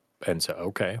 Um, and so,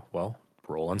 okay, well,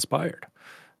 roll inspired.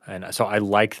 And so I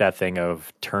like that thing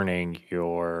of turning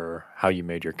how you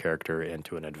made your character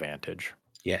into an advantage.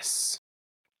 Yes.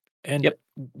 And Yep.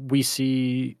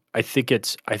 I think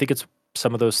it's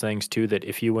some of those things too that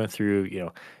if you went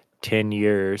through, 10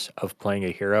 years of playing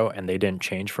a hero and they didn't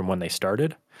change from when they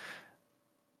started,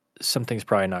 something's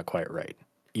probably not quite right.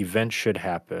 Events should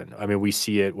happen. I mean, we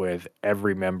see it with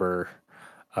every member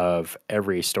of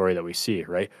every story that we see,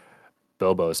 right?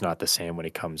 Bilbo's not the same when he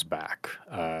comes back.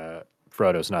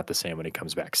 Frodo's not the same when he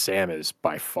comes back. Sam is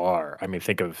by far. I mean,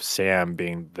 think of Sam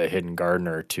being the hidden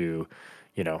gardener to,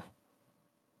 you know,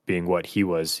 being what he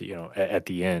was, at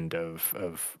the end of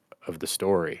the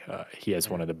story. He has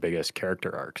Yeah. one of the biggest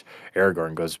character arcs.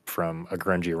 Aragorn goes from a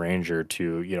grungy ranger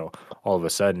to, all of a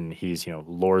sudden he's,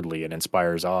 lordly and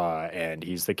inspires awe and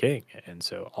he's the king. And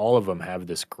so all of them have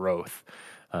this growth.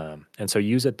 And so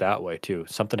use it that way too.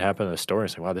 Something happened in the story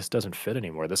and say, wow, this doesn't fit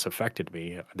anymore. This affected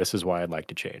me. This is why I'd like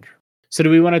to change. So do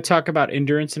we want to talk about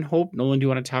endurance and hope? Nolan, do you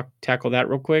want to tackle that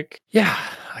real quick? Yeah,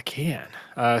 I can.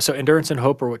 So endurance and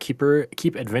hope are what keep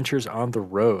adventures on the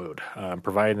road,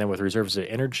 providing them with reserves of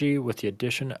energy, with the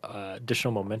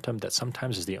additional momentum that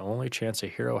sometimes is the only chance a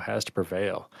hero has to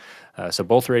prevail. So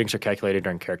both ratings are calculated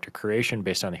during character creation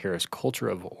based on the hero's culture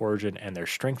of origin and their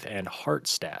strength and heart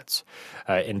stats.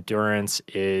 Endurance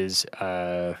is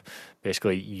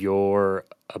basically your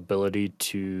ability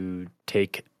to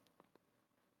take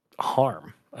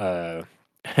harm.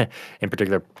 In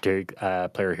particular,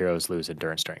 player heroes lose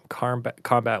endurance during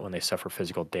combat when they suffer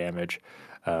physical damage.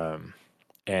 Um,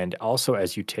 and also,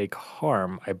 as you take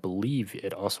harm, I believe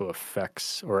it also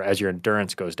affects, or as your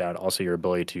endurance goes down, also your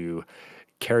ability to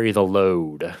carry the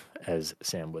load, as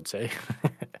Sam would say,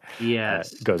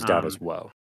 Yes. goes down as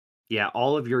well. Yeah,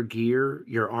 all of your gear,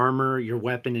 your armor, your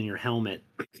weapon, and your helmet,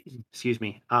 excuse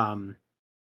me,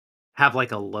 have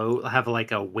like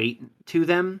a weight to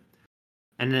them.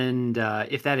 And then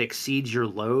if that exceeds your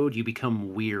load, you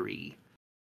become weary.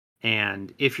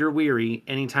 And if you're weary,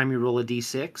 anytime you roll a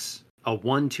d6, a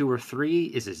 1, 2, or 3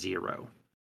 is a 0.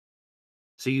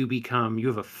 So you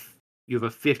have a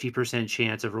 50%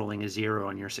 chance of rolling a 0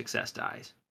 on your success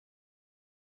dice.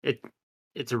 It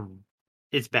it's a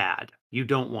it's bad. You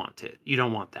don't want it. You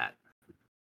don't want that.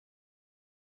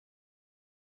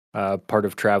 Part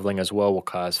of traveling as well will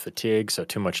cause fatigue, so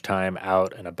too much time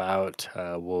out and about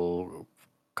will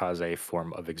cause a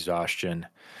form of exhaustion.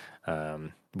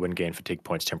 When gain fatigue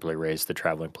points temporarily raise the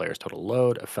traveling player's total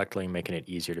load, effectively making it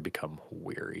easier to become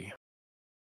weary.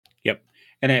 Yep.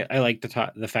 And I like the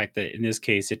fact that in this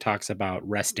case it talks about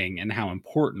resting and how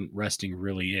important resting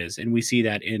really is. And we see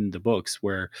that in the books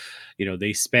where,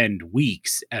 they spend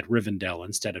weeks at Rivendell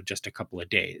instead of just a couple of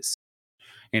days.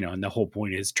 And the whole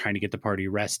point is trying to get the party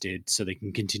rested so they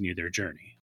can continue their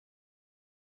journey.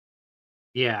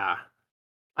 Yeah.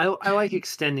 I like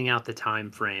extending out the time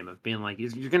frame of being like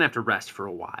you're gonna have to rest for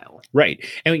a while. Right.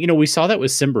 And we saw that with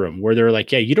Symbaroum where they're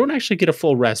like, yeah, you don't actually get a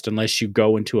full rest unless you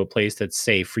go into a place that's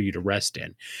safe for you to rest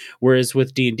in. Whereas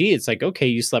with D&D, it's like, okay,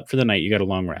 you slept for the night, you got a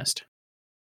long rest.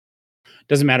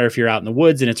 Doesn't matter if you're out in the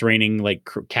woods and it's raining like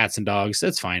cats and dogs.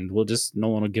 That's fine. No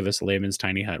one will give us a layman's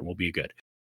tiny hut and we'll be good.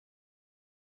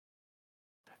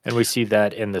 And we see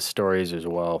that in the stories as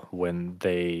well when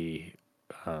they're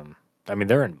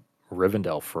in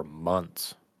Rivendell for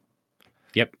months.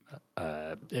 Yep.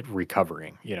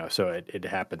 Recovering, so it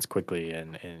happens quickly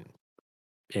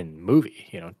in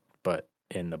movie, but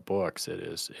in the books it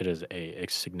is a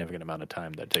significant amount of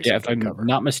time that takes Yeah, them if to I'm recover.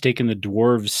 not mistaken, the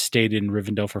dwarves stayed in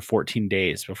Rivendell for 14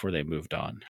 days before they moved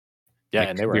on. Yeah, I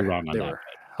and they could be were wrong on they that. were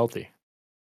healthy.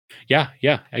 Yeah,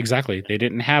 exactly. They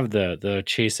didn't have the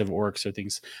chase of orcs or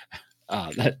things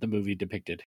that the movie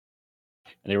depicted.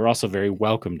 And they were also very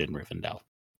welcomed in Rivendell.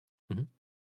 Mhm.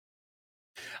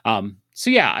 So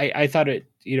yeah, I thought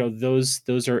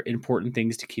those are important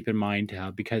things to keep in mind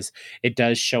because it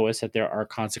does show us that there are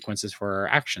consequences for our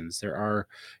actions. There are,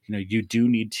 you do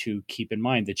need to keep in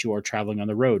mind that you are traveling on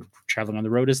the road. Traveling on the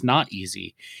road is not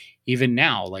easy. Even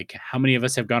now, like how many of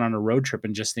us have gone on a road trip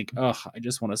and just think, oh, I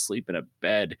just want to sleep in a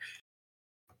bed.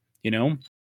 You know,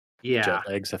 Yeah. Jet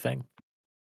lag's a thing.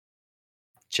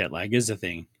 jet lag is a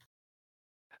thing.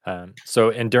 So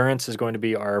endurance is going to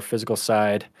be our physical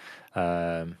side.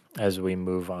 As we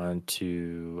move on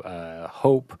to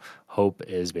hope, hope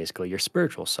is basically your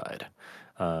spiritual side.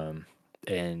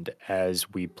 And as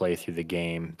we play through the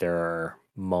game, there are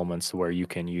moments where you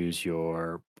can use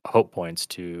your hope points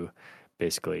to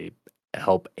basically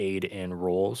help aid in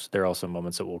rolls. There are also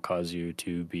moments that will cause you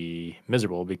to be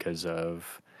miserable because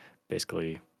of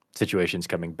basically situations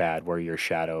coming bad where your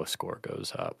shadow score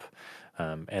goes up.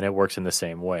 And it works in the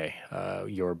same way.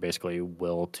 Your basically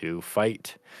will to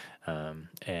fight,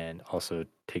 and also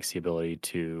takes the ability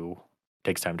to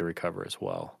takes time to recover as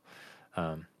well.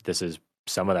 This is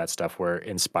some of that stuff where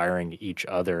inspiring each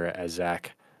other, as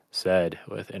Zach said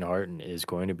with Inharton, is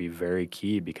going to be very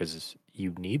key because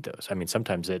you need those. I mean,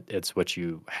 sometimes it's what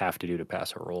you have to do to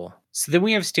pass a roll. So then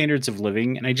we have standards of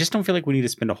living, and I just don't feel like we need to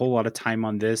spend a whole lot of time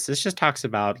on this. This just talks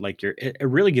about like it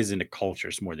really gets into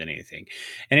cultures more than anything.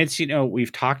 And it's,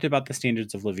 we've talked about the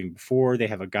standards of living before. They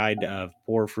have a guide of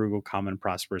poor, frugal, common,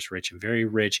 prosperous, rich, and very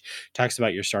rich. Talks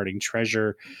about your starting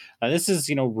treasure. This is,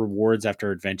 rewards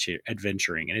after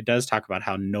adventuring. And it does talk about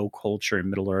how no culture in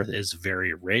Middle Earth is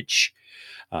very rich,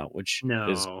 which is,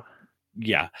 No,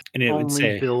 yeah. And it would only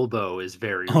say, Bilbo is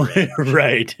very oh, rich.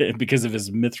 right, because of his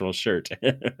mithril shirt.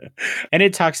 And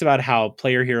it talks about how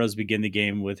player heroes begin the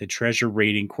game with a treasure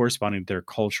rating corresponding to their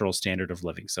cultural standard of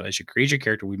living. So as you create your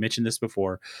character, we mentioned this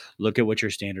before, look at what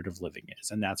your standard of living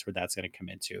is, and that's where that's going to come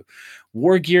into.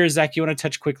 War gear, Zach, you want to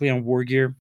touch quickly on war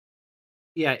gear?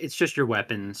 Yeah, it's just your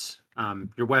weapons.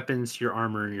 Your weapons, your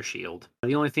armor, and your shield.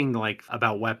 The only thing like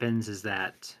about weapons is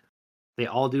that they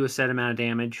all do a set amount of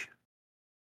damage.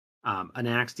 An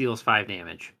axe deals 5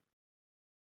 damage.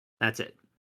 That's it.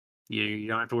 You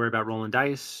don't have to worry about rolling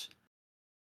dice.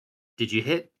 Did you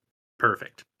hit?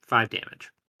 Perfect. 5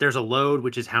 damage. There's a load,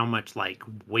 which is how much like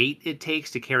weight it takes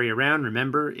to carry around.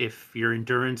 Remember, if your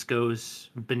endurance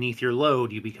goes beneath your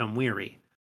load, you become weary,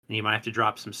 and you might have to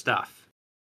drop some stuff.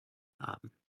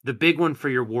 Um, the big one for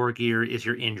your war gear is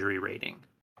your injury rating.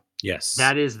 Yes.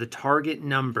 That is the target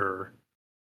number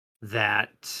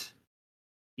that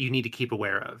you need to keep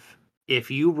aware of. If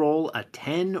you roll a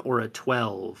 10 or a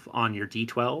 12 on your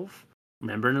d12,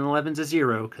 remember an 11's a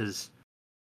 0 because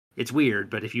it's weird,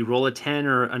 but if you roll a 10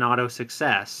 or an auto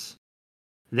success,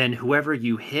 then whoever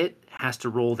you hit has to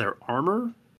roll their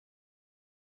armor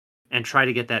and try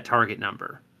to get that target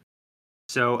number.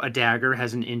 So a dagger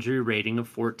has an injury rating of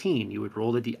 14. You would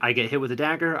roll I get hit with a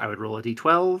dagger, I would roll a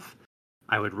d12.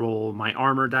 I would roll my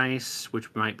armor dice,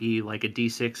 which might be like a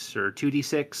d6 or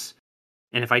 2d6.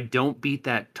 And if I don't beat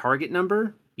that target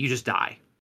number, you just die.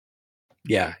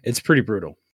 Yeah, it's pretty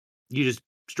brutal. You just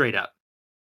straight up.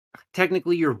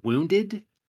 Technically, you're wounded,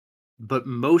 but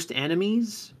most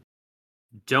enemies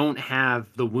don't have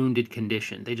the wounded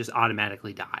condition. They just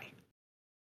automatically die.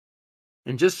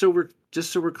 And just so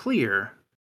we're clear,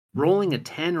 rolling a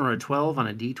 10 or a 12 on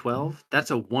a d12,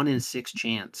 that's a 1 in 6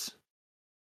 chance.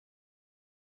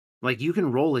 Like you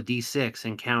can roll a d6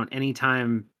 and count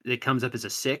anytime it comes up as a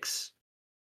 6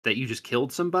 that you just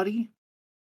killed somebody.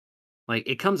 Like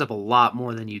it comes up a lot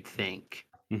more than you'd think.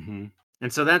 Mm-hmm.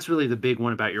 And so that's really the big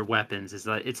one about your weapons is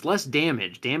that it's less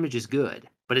damage. Damage is good,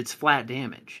 but it's flat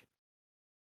damage.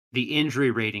 The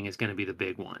injury rating is going to be the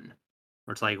big one.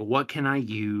 Where it's like, what can I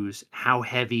use? How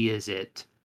heavy is it?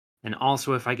 And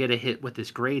also, if I get a hit with this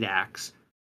great axe,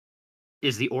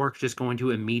 is the orc just going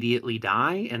to immediately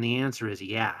die? And the answer is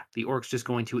yeah, the orc's just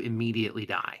going to immediately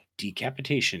die.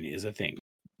 Decapitation is a thing.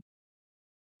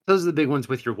 Those are the big ones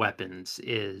with your weapons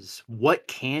is what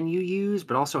can you use,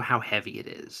 but also how heavy it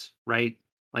is, right?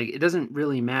 Like it doesn't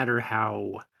really matter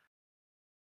how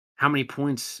many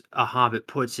points a hobbit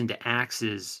puts into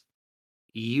axes.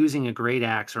 Using a great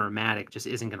axe or a matic just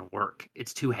isn't going to work.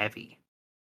 It's too heavy.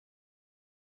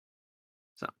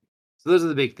 So those are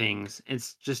the big things.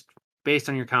 It's just based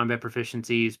on your combat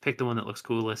proficiencies. Pick the one that looks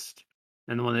coolest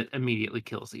and the one that immediately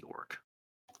kills the orc.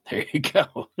 There you go.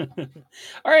 All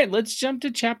right, let's jump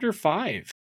to chapter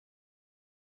 5.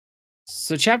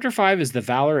 So chapter 5 is the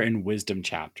Valor and Wisdom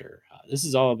chapter. This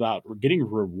is all about getting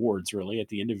rewards, really, at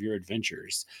the end of your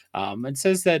adventures. It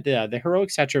says that the heroic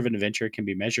stature of an adventurer can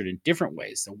be measured in different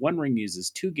ways. The One Ring uses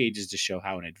 2 gauges to show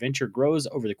how an adventure grows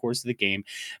over the course of the game,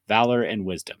 Valor and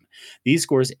Wisdom. These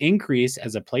scores increase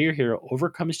as a player hero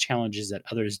overcomes challenges that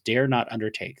others dare not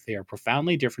undertake. They are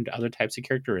profoundly different to other types of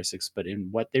characteristics, but in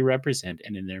what they represent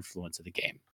and in their influence of the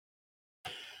game.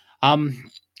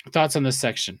 Thoughts on this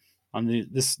section? On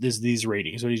these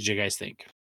ratings, what did you guys think?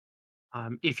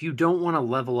 If you don't want to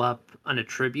level up an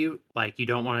attribute, like you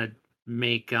don't want to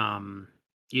make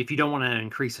if you don't want to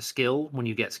increase a skill when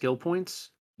you get skill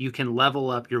points, you can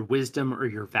level up your wisdom or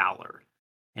your valor.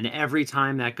 And every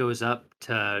time that goes up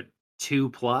to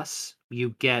 2+, you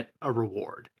get a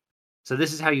reward. So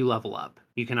this is how you level up.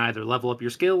 You can either level up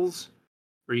your skills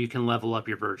or you can level up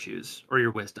your virtues or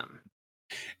your wisdom.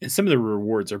 And some of the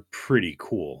rewards are pretty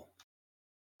cool.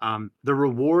 The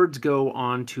rewards go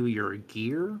onto your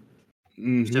gear.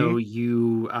 Hmm. So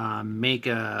you make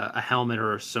a helmet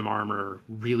or some armor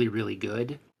really, really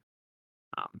good.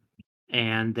 Um,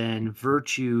 and then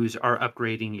virtues are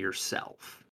upgrading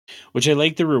yourself. Which I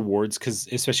like the rewards because,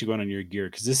 especially going on your gear,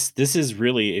 because this is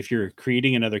really, if you're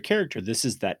creating another character, this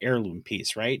is that heirloom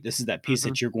piece, right? This is that piece Mhm.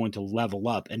 that you're going to level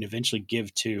up and eventually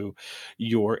give to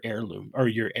your heirloom or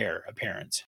your heir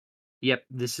apparent. Yep,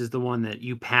 this is the one that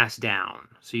you pass down.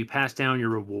 So you pass down your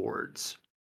rewards.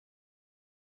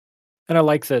 And I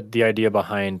like that the idea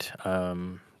behind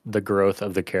the growth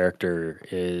of the character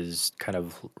is kind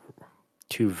of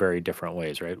two very different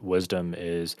ways, right? Wisdom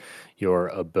is your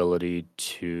ability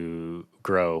to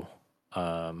grow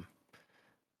um,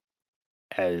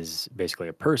 as basically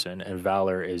a person, and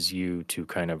valor is you to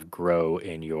kind of grow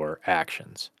in your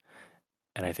actions.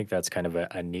 And I think that's kind of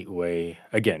a neat way,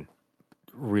 again,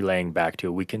 relaying back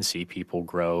to we can see people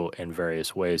grow in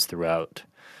various ways throughout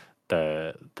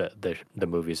the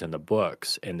movies and the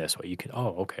books in this way. You can,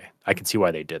 oh, okay, I can see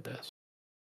why they did this.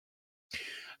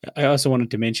 I also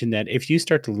wanted to mention that if you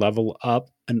start to level up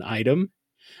an item,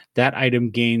 that item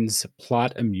gains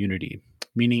plot immunity,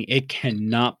 meaning it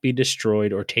cannot be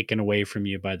destroyed or taken away from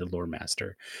you by the lore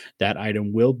master. That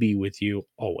item will be with you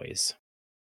always.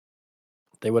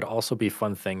 They would also be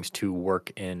fun things to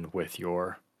work in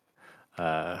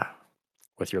uh,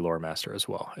 with your lore master as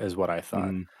well, is what I thought.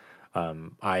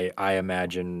 Mhm. I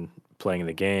imagine playing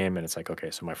the game, and it's like, okay,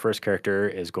 so my first character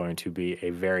is going to be a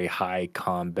very high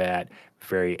combat,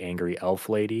 very angry elf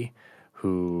lady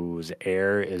whose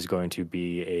heir is going to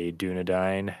be a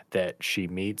Dunedain that she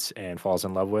meets and falls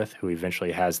in love with, who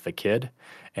eventually has the kid,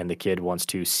 and the kid wants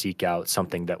to seek out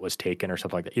something that was taken or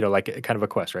something like that. You know, like kind of a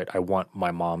quest, right? I want my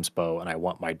mom's bow and I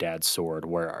want my dad's sword.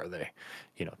 Where are they?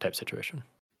 You know, type situation.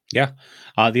 Yeah.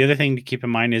 The other thing to keep in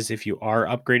mind is if you are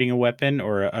upgrading a weapon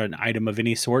or an item of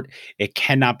any sort, it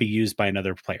cannot be used by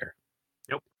another player.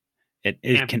 Nope. It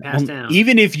Can't be can passed only, down.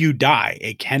 even if you die,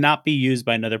 it cannot be used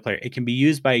by another player. It can be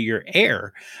used by your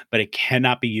heir, but it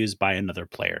cannot be used by another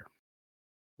player.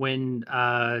 When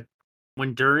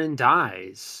Durin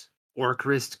dies,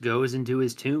 Orcrist goes into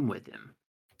his tomb with him.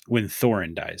 When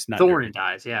Thorin dies, not Thorin Durin.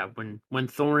 dies, yeah. When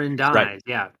Thorin Right. dies,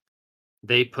 yeah.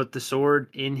 They put the sword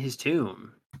in his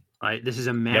tomb. Right? This is a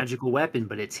Yep. magical weapon,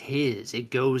 but it's his. It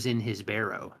goes in his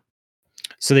barrow.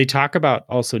 So they talk about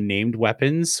also named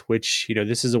weapons, which,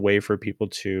 this is a way for people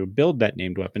to build that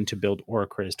named weapon, to build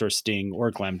Orcrist or Sting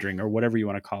or Glamdring or whatever you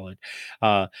want to call it.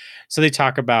 Uh, so they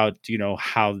talk about,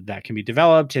 how that can be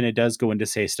developed. And it does go into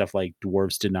say stuff like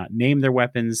dwarves did not name their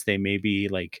weapons. They may be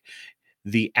like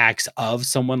the axe of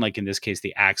someone, like in this case,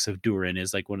 the axe of Durin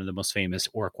is like one of the most famous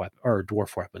orc weapon or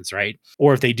dwarf weapons, right?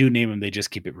 Or if they do name them, they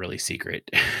just keep it really secret,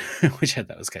 which I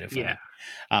thought was kind of Yeah.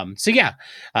 funny. So yeah,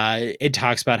 it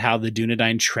talks about how the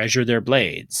Dunedain treasure their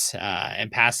blades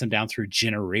and pass them down through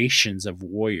generations of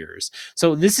warriors.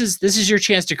 So this is your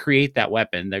chance to create that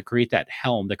weapon, that create that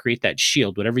helm, that create that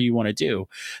shield, whatever you want to do.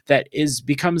 That is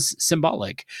becomes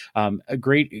symbolic. A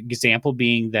great example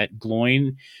being that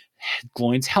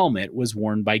Gloin's helmet was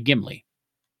worn by Gimli.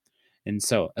 And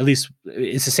so, at least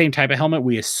it's the same type of helmet.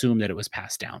 We assume that it was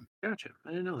passed down. Gotcha. I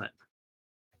didn't know that.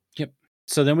 Yep.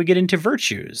 So then we get into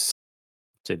virtues.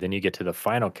 So then you get to the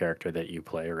final character that you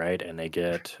play, right? And they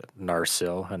get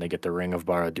Narsil, and they get the Ring of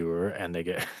Barad-dûr, and they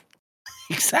get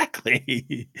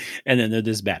Exactly. And then they're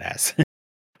this badass.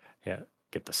 yeah,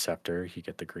 get the scepter, you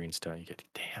get the green stone, you get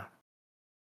damn.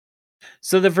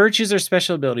 So the virtues are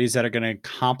special abilities that are going to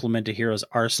complement a hero's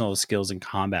arsenal of skills and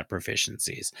combat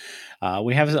proficiencies.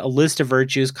 We have a list of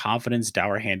virtues: confidence,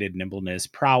 dour-handed, nimbleness,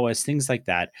 prowess, things like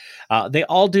that. They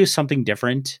all do something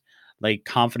different. Like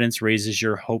confidence raises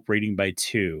your hope rating by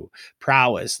 2.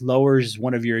 Prowess lowers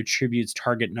one of your attributes'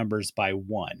 target numbers by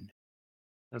 1.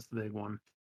 That's the big one.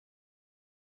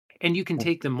 And you can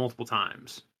take them multiple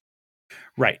times.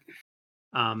 Right.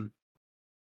 Um,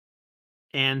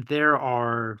 and there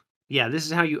are, yeah, this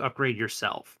is how you upgrade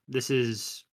yourself. This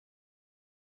is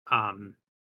um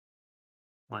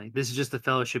this is just the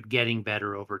fellowship getting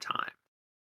better over time.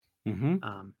 Hmm.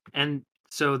 And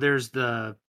so there's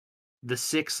the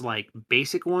 6 like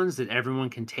basic ones that everyone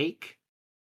can take,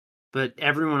 but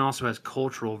everyone also has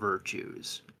cultural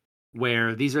virtues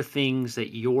where these are things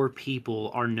that your people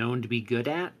are known to be good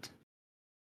at.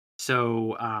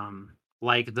 So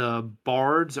like the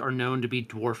bards are known to be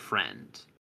dwarf friend.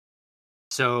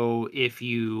 So if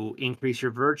you increase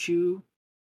your virtue,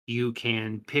 you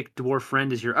can pick dwarf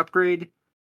friend as your upgrade.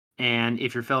 And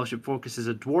if your fellowship focus is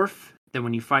a dwarf, then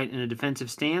when you fight in a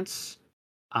defensive stance,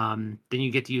 then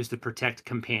you get to use the protect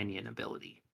companion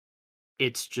ability.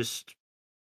 It's just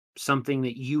something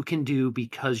that you can do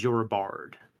because you're a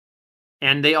bard.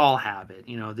 And they all have it.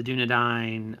 You know, the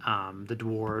Dunedain, the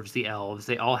dwarves, the elves,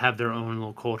 they all have their own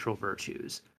little cultural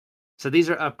virtues. So these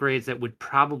are upgrades that would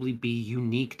probably be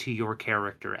unique to your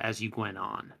character as you went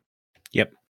on.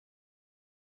 Yep.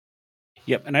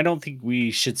 Yep. And I don't think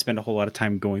we should spend a whole lot of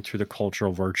time going through the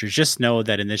cultural virtues. Just know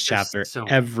that in this There's chapter, so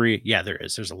many.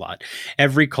 there's a lot.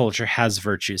 Every culture has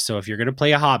virtues. So if you're going to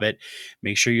play a hobbit,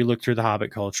 make sure you look through the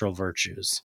hobbit cultural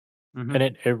virtues. Mhm.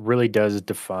 And it really does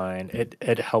define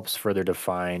it helps further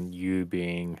define you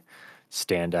being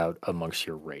standout amongst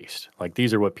your race. Like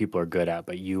these are what people are good at,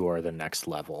 but you are the next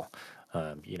level.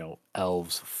 You know,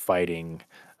 elves fighting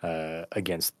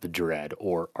against the dread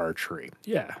or archery.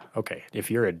 Yeah, okay.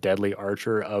 If you're a deadly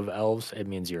archer of elves, it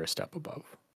means you're a step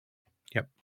above. Yep.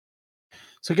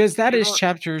 So guys, that There is are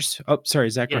chapters. Oh, sorry,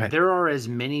 Zach, go yeah, ahead. there are as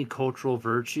many cultural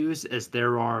virtues as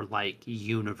there are like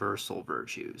universal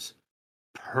virtues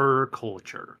per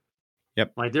culture.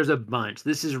 Yep. Like there's a bunch.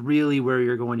 This is really where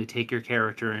you're going to take your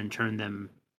character and turn them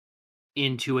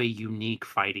into a unique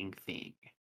fighting thing.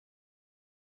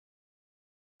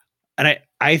 And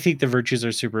I think the virtues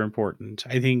are super important.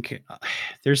 I think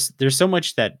there's so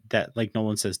much that like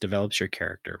Nolan says develops your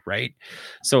character, right?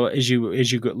 So as you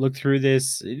look through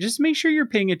this, just make sure you're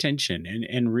paying attention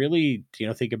and really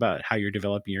think about how you're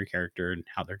developing your character and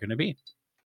how they're going to be.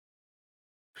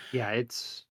 Yeah,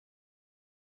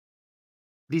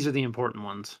 these are the important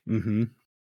ones. Mm-hmm.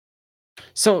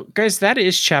 So, guys, that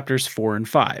is chapters 4 and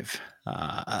 5.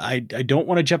 I don't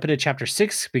want to jump into chapter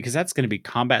 6 because that's going to be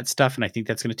combat stuff, and I think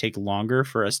that's going to take longer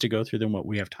for us to go through than what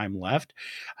we have time left.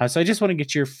 So, I just want to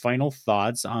get your final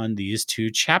thoughts on these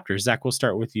two chapters. Zach, we'll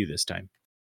start with you this time.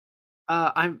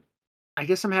 I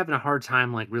guess I'm having a hard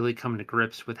time like really coming to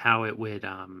grips with how it would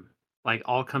like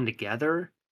all come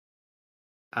together.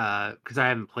 Because I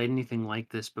haven't played anything like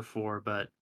this before, but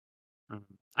um,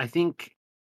 I think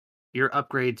your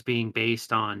upgrades being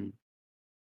based on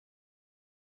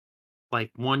like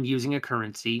one using a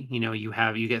currency. You know, you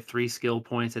get 3 skill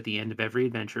points at the end of every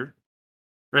adventure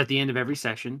or at the end of every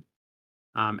session.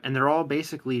 And they're all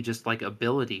basically just like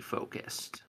ability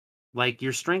focused. Like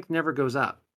your strength never goes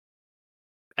up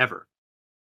ever.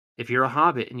 If you're a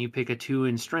hobbit and you pick a 2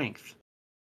 in strength,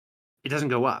 it doesn't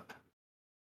go up.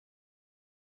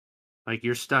 Like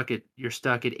you're stuck at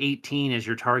 18 as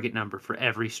your target number for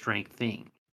every strength thing.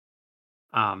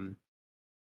 Um,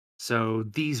 so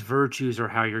these virtues are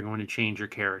how you're going to change your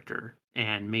character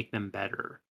and make them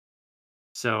better.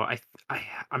 So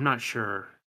I'm not sure.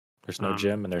 There's no Um,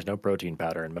 gym and there's no protein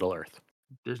powder in Middle Earth.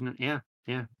 there's no yeah.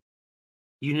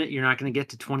 You're not going to get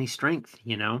to 20 strength,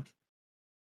 you know.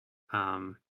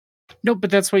 Um, No,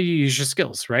 but that's why you use your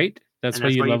skills, right? That's and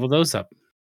why you level those up.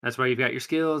 that's why you've got your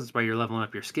skills. It's why you're leveling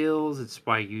up your skills. It's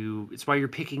why you're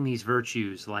picking these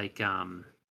virtues like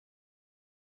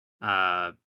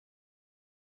uh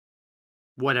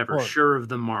whatever, Well, sure of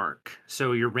the mark.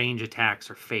 So your range attacks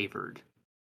are favored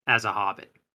as a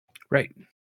hobbit. Right.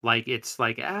 Like it's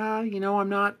like, I'm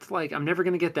never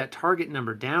gonna get that target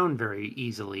number down very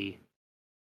easily.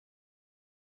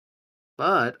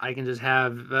 But I can just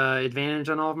have advantage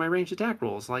on all of my ranged attack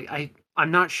rolls. Like I'm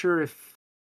not sure if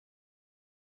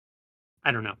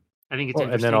I don't know. I think it's well,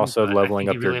 and then interesting, also but I leveling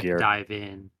think you up your really have to gear. dive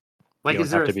in. You Like, don't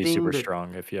is there have a to be thing super that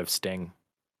strong if you have Sting.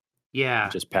 It yeah,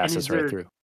 just and passes right through.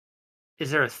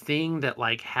 is there a thing that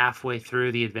like halfway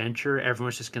through the adventure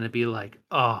everyone's just gonna be like,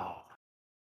 oh,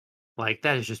 like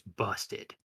that is just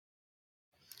busted.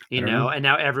 I don't know. And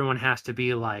now everyone has to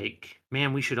be like,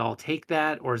 man, we should all take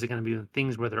that, or is it gonna be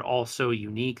things where they're all so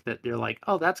unique that they're like,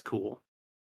 oh, that's cool.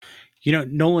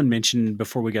 Nolan mentioned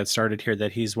before we got started here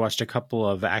that he's watched a couple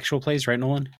of actual plays, right,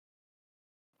 Nolan?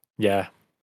 Yeah.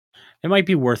 It might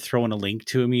be worth throwing a link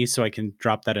to me so I can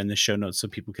drop that in the show notes so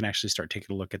people can actually start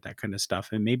taking a look at that kind of stuff.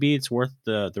 And maybe it's worth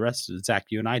the rest of Zach,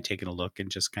 you and I taking a look and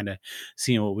just kind of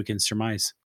seeing what we can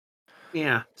surmise.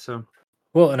 Yeah, so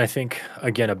Well, and I think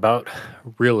again about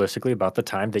realistically about the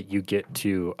time that you get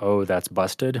to, oh, that's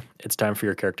busted, it's time for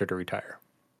your character to retire.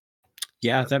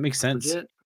 Yeah, that makes that's sense. legit.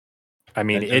 I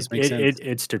mean, That does make sense.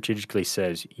 it strategically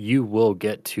says you will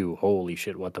get to holy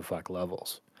shit, what the fuck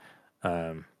levels.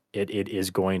 It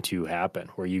is going to happen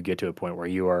where you get to a point where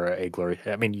you are a glory.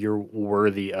 I mean, you're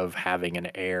worthy of having an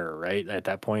heir, right? At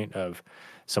that point of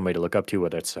somebody to look up to,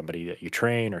 whether it's somebody that you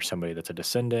train or somebody that's a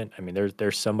descendant. I mean,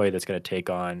 there's somebody that's going to take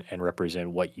on and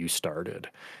represent what you started,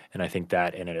 and I think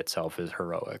that in it itself is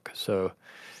heroic. So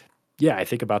yeah, I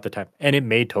think about the time, and it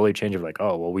made totally change of like,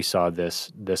 oh, well, we saw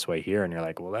this way here, and you're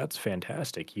like, well, that's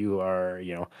fantastic. You are,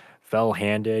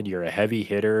 fell-handed. You're a heavy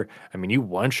hitter. I mean, you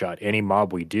one-shot any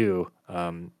mob we do.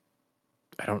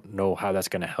 I don't know how that's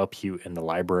going to help you in the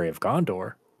Library of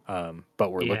Gondor,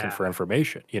 but we're looking for Yeah.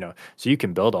 information, so you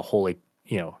can build a wholly,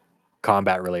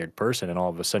 combat related person, and all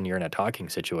of a sudden you're in a talking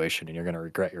situation and you're going to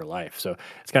regret your life. So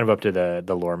it's kind of up to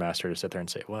the lore master to sit there and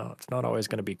say, well, it's not always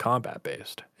going to be combat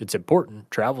based. It's important,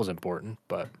 travel's important,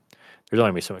 but there's only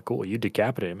going to be something cool. You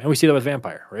decapitate him, and we see that with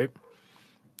Vampire, right?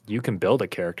 You can build a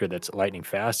character that's lightning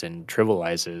fast and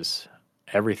trivializes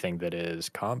everything that is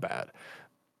combat,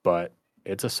 but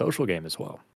it's a social game as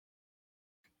well.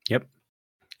 Yep.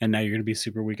 And now you're going to be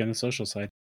super weak on the social side.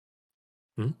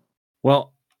 Mhm.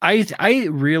 Well, I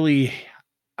really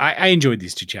I enjoyed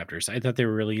these 2 chapters. I thought they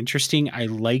were really interesting. I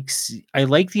like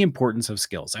the importance of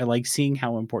skills. I like seeing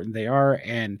how important they are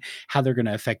and how they're going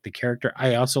to affect the character.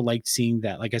 I also liked seeing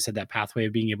that, like I said, that pathway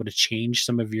of being able to change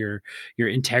some of your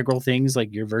integral things,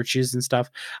 like your virtues and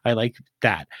stuff. I like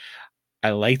that.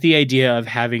 I like the idea of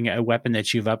having a weapon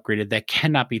that you've upgraded that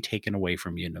cannot be taken away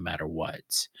from you no matter what.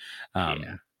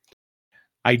 Yeah.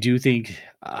 I do think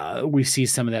we see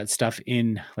some of that stuff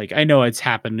in, like, I know it's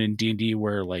happened in D&D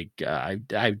where, like,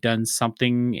 I've done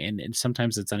something and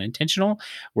sometimes it's unintentional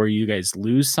where you guys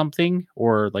lose something,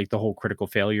 or like the whole critical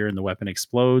failure and the weapon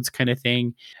explodes kind of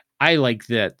thing. I like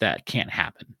that can't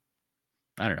happen.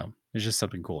 I don't know. It's just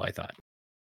something cool, I thought.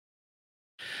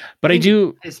 But I And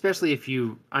do. especially if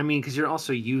because you're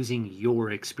also using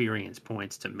your experience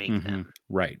points to make them.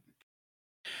 Right.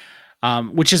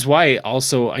 Which is why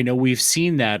also I know we've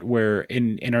seen that where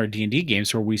in our D&D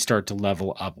games where we start to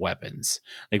level up weapons.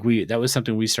 Like that was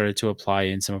something we started to apply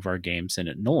in some of our games,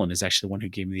 and Nolan is actually the one who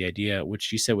gave me the idea,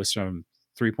 which you said was from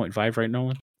 3.5, right,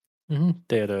 Nolan?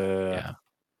 They had Yeah.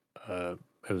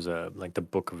 it was like the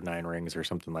Book of Nine Rings or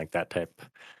something like that type,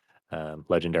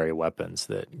 legendary weapons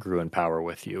that grew in power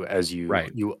with you as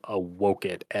Right. you awoke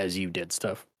it as you did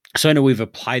stuff. So I know we've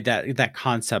applied that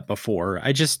concept before.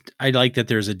 I like that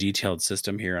there's a detailed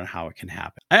system here on how it can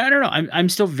happen. I don't know. I'm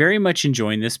still very much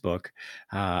enjoying this book.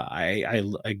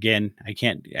 Again, I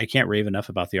can't rave enough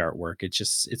about the artwork.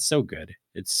 It's so good.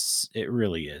 It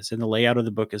really is, and the layout of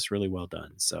the book is really well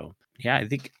done. So yeah, I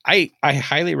think I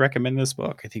highly recommend this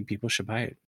book. I think people should buy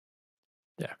it.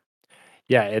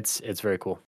 Yeah, it's very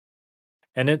cool,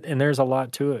 and there's a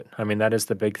lot to it. I mean, that is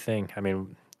the big thing. I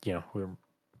mean, we're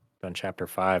on chapter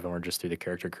 5 and we're just through the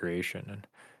character creation,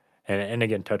 and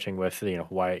again touching with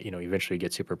why eventually you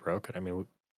get super broken. I mean,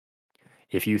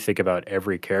 if you think about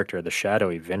every character, the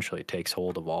shadow eventually takes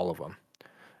hold of all of them,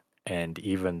 and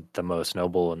even the most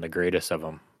noble and the greatest of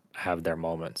them have their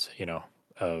moments,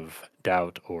 of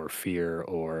doubt or fear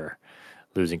or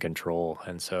losing control.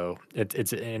 And so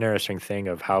it's an interesting thing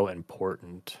of how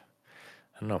important,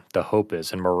 I don't know, the hope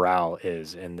is and morale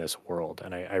is in this world.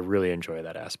 And I really enjoy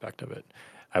that aspect of it.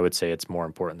 I would say it's more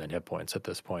important than hit points at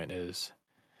this point is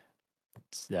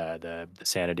the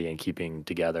sanity and keeping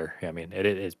together. I mean, it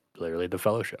is literally the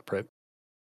fellowship, right?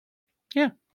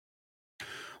 Yeah.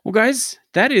 Well, guys,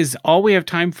 that is all we have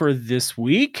time for this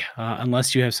week.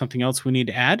 Unless you have something else we need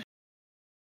to add.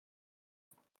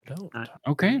 Don't.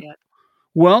 Okay. Yet.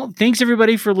 Well, thanks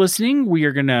everybody for listening. We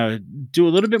are gonna do a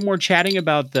little bit more chatting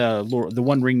about the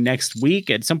One Ring next week.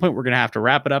 At some point, we're gonna have to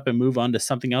wrap it up and move on to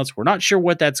something else. We're not sure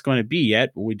what that's going to be yet,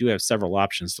 but we do have several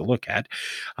options to look at,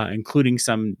 including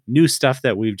some new stuff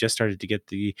that we've just started to get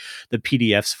the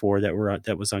PDFs for that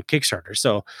was on Kickstarter.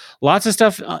 So lots of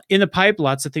stuff in the pipe,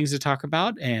 lots of things to talk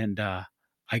about, and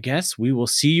I guess we will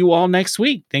see you all next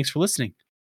week. Thanks for listening.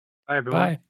 Bye, everyone. Bye.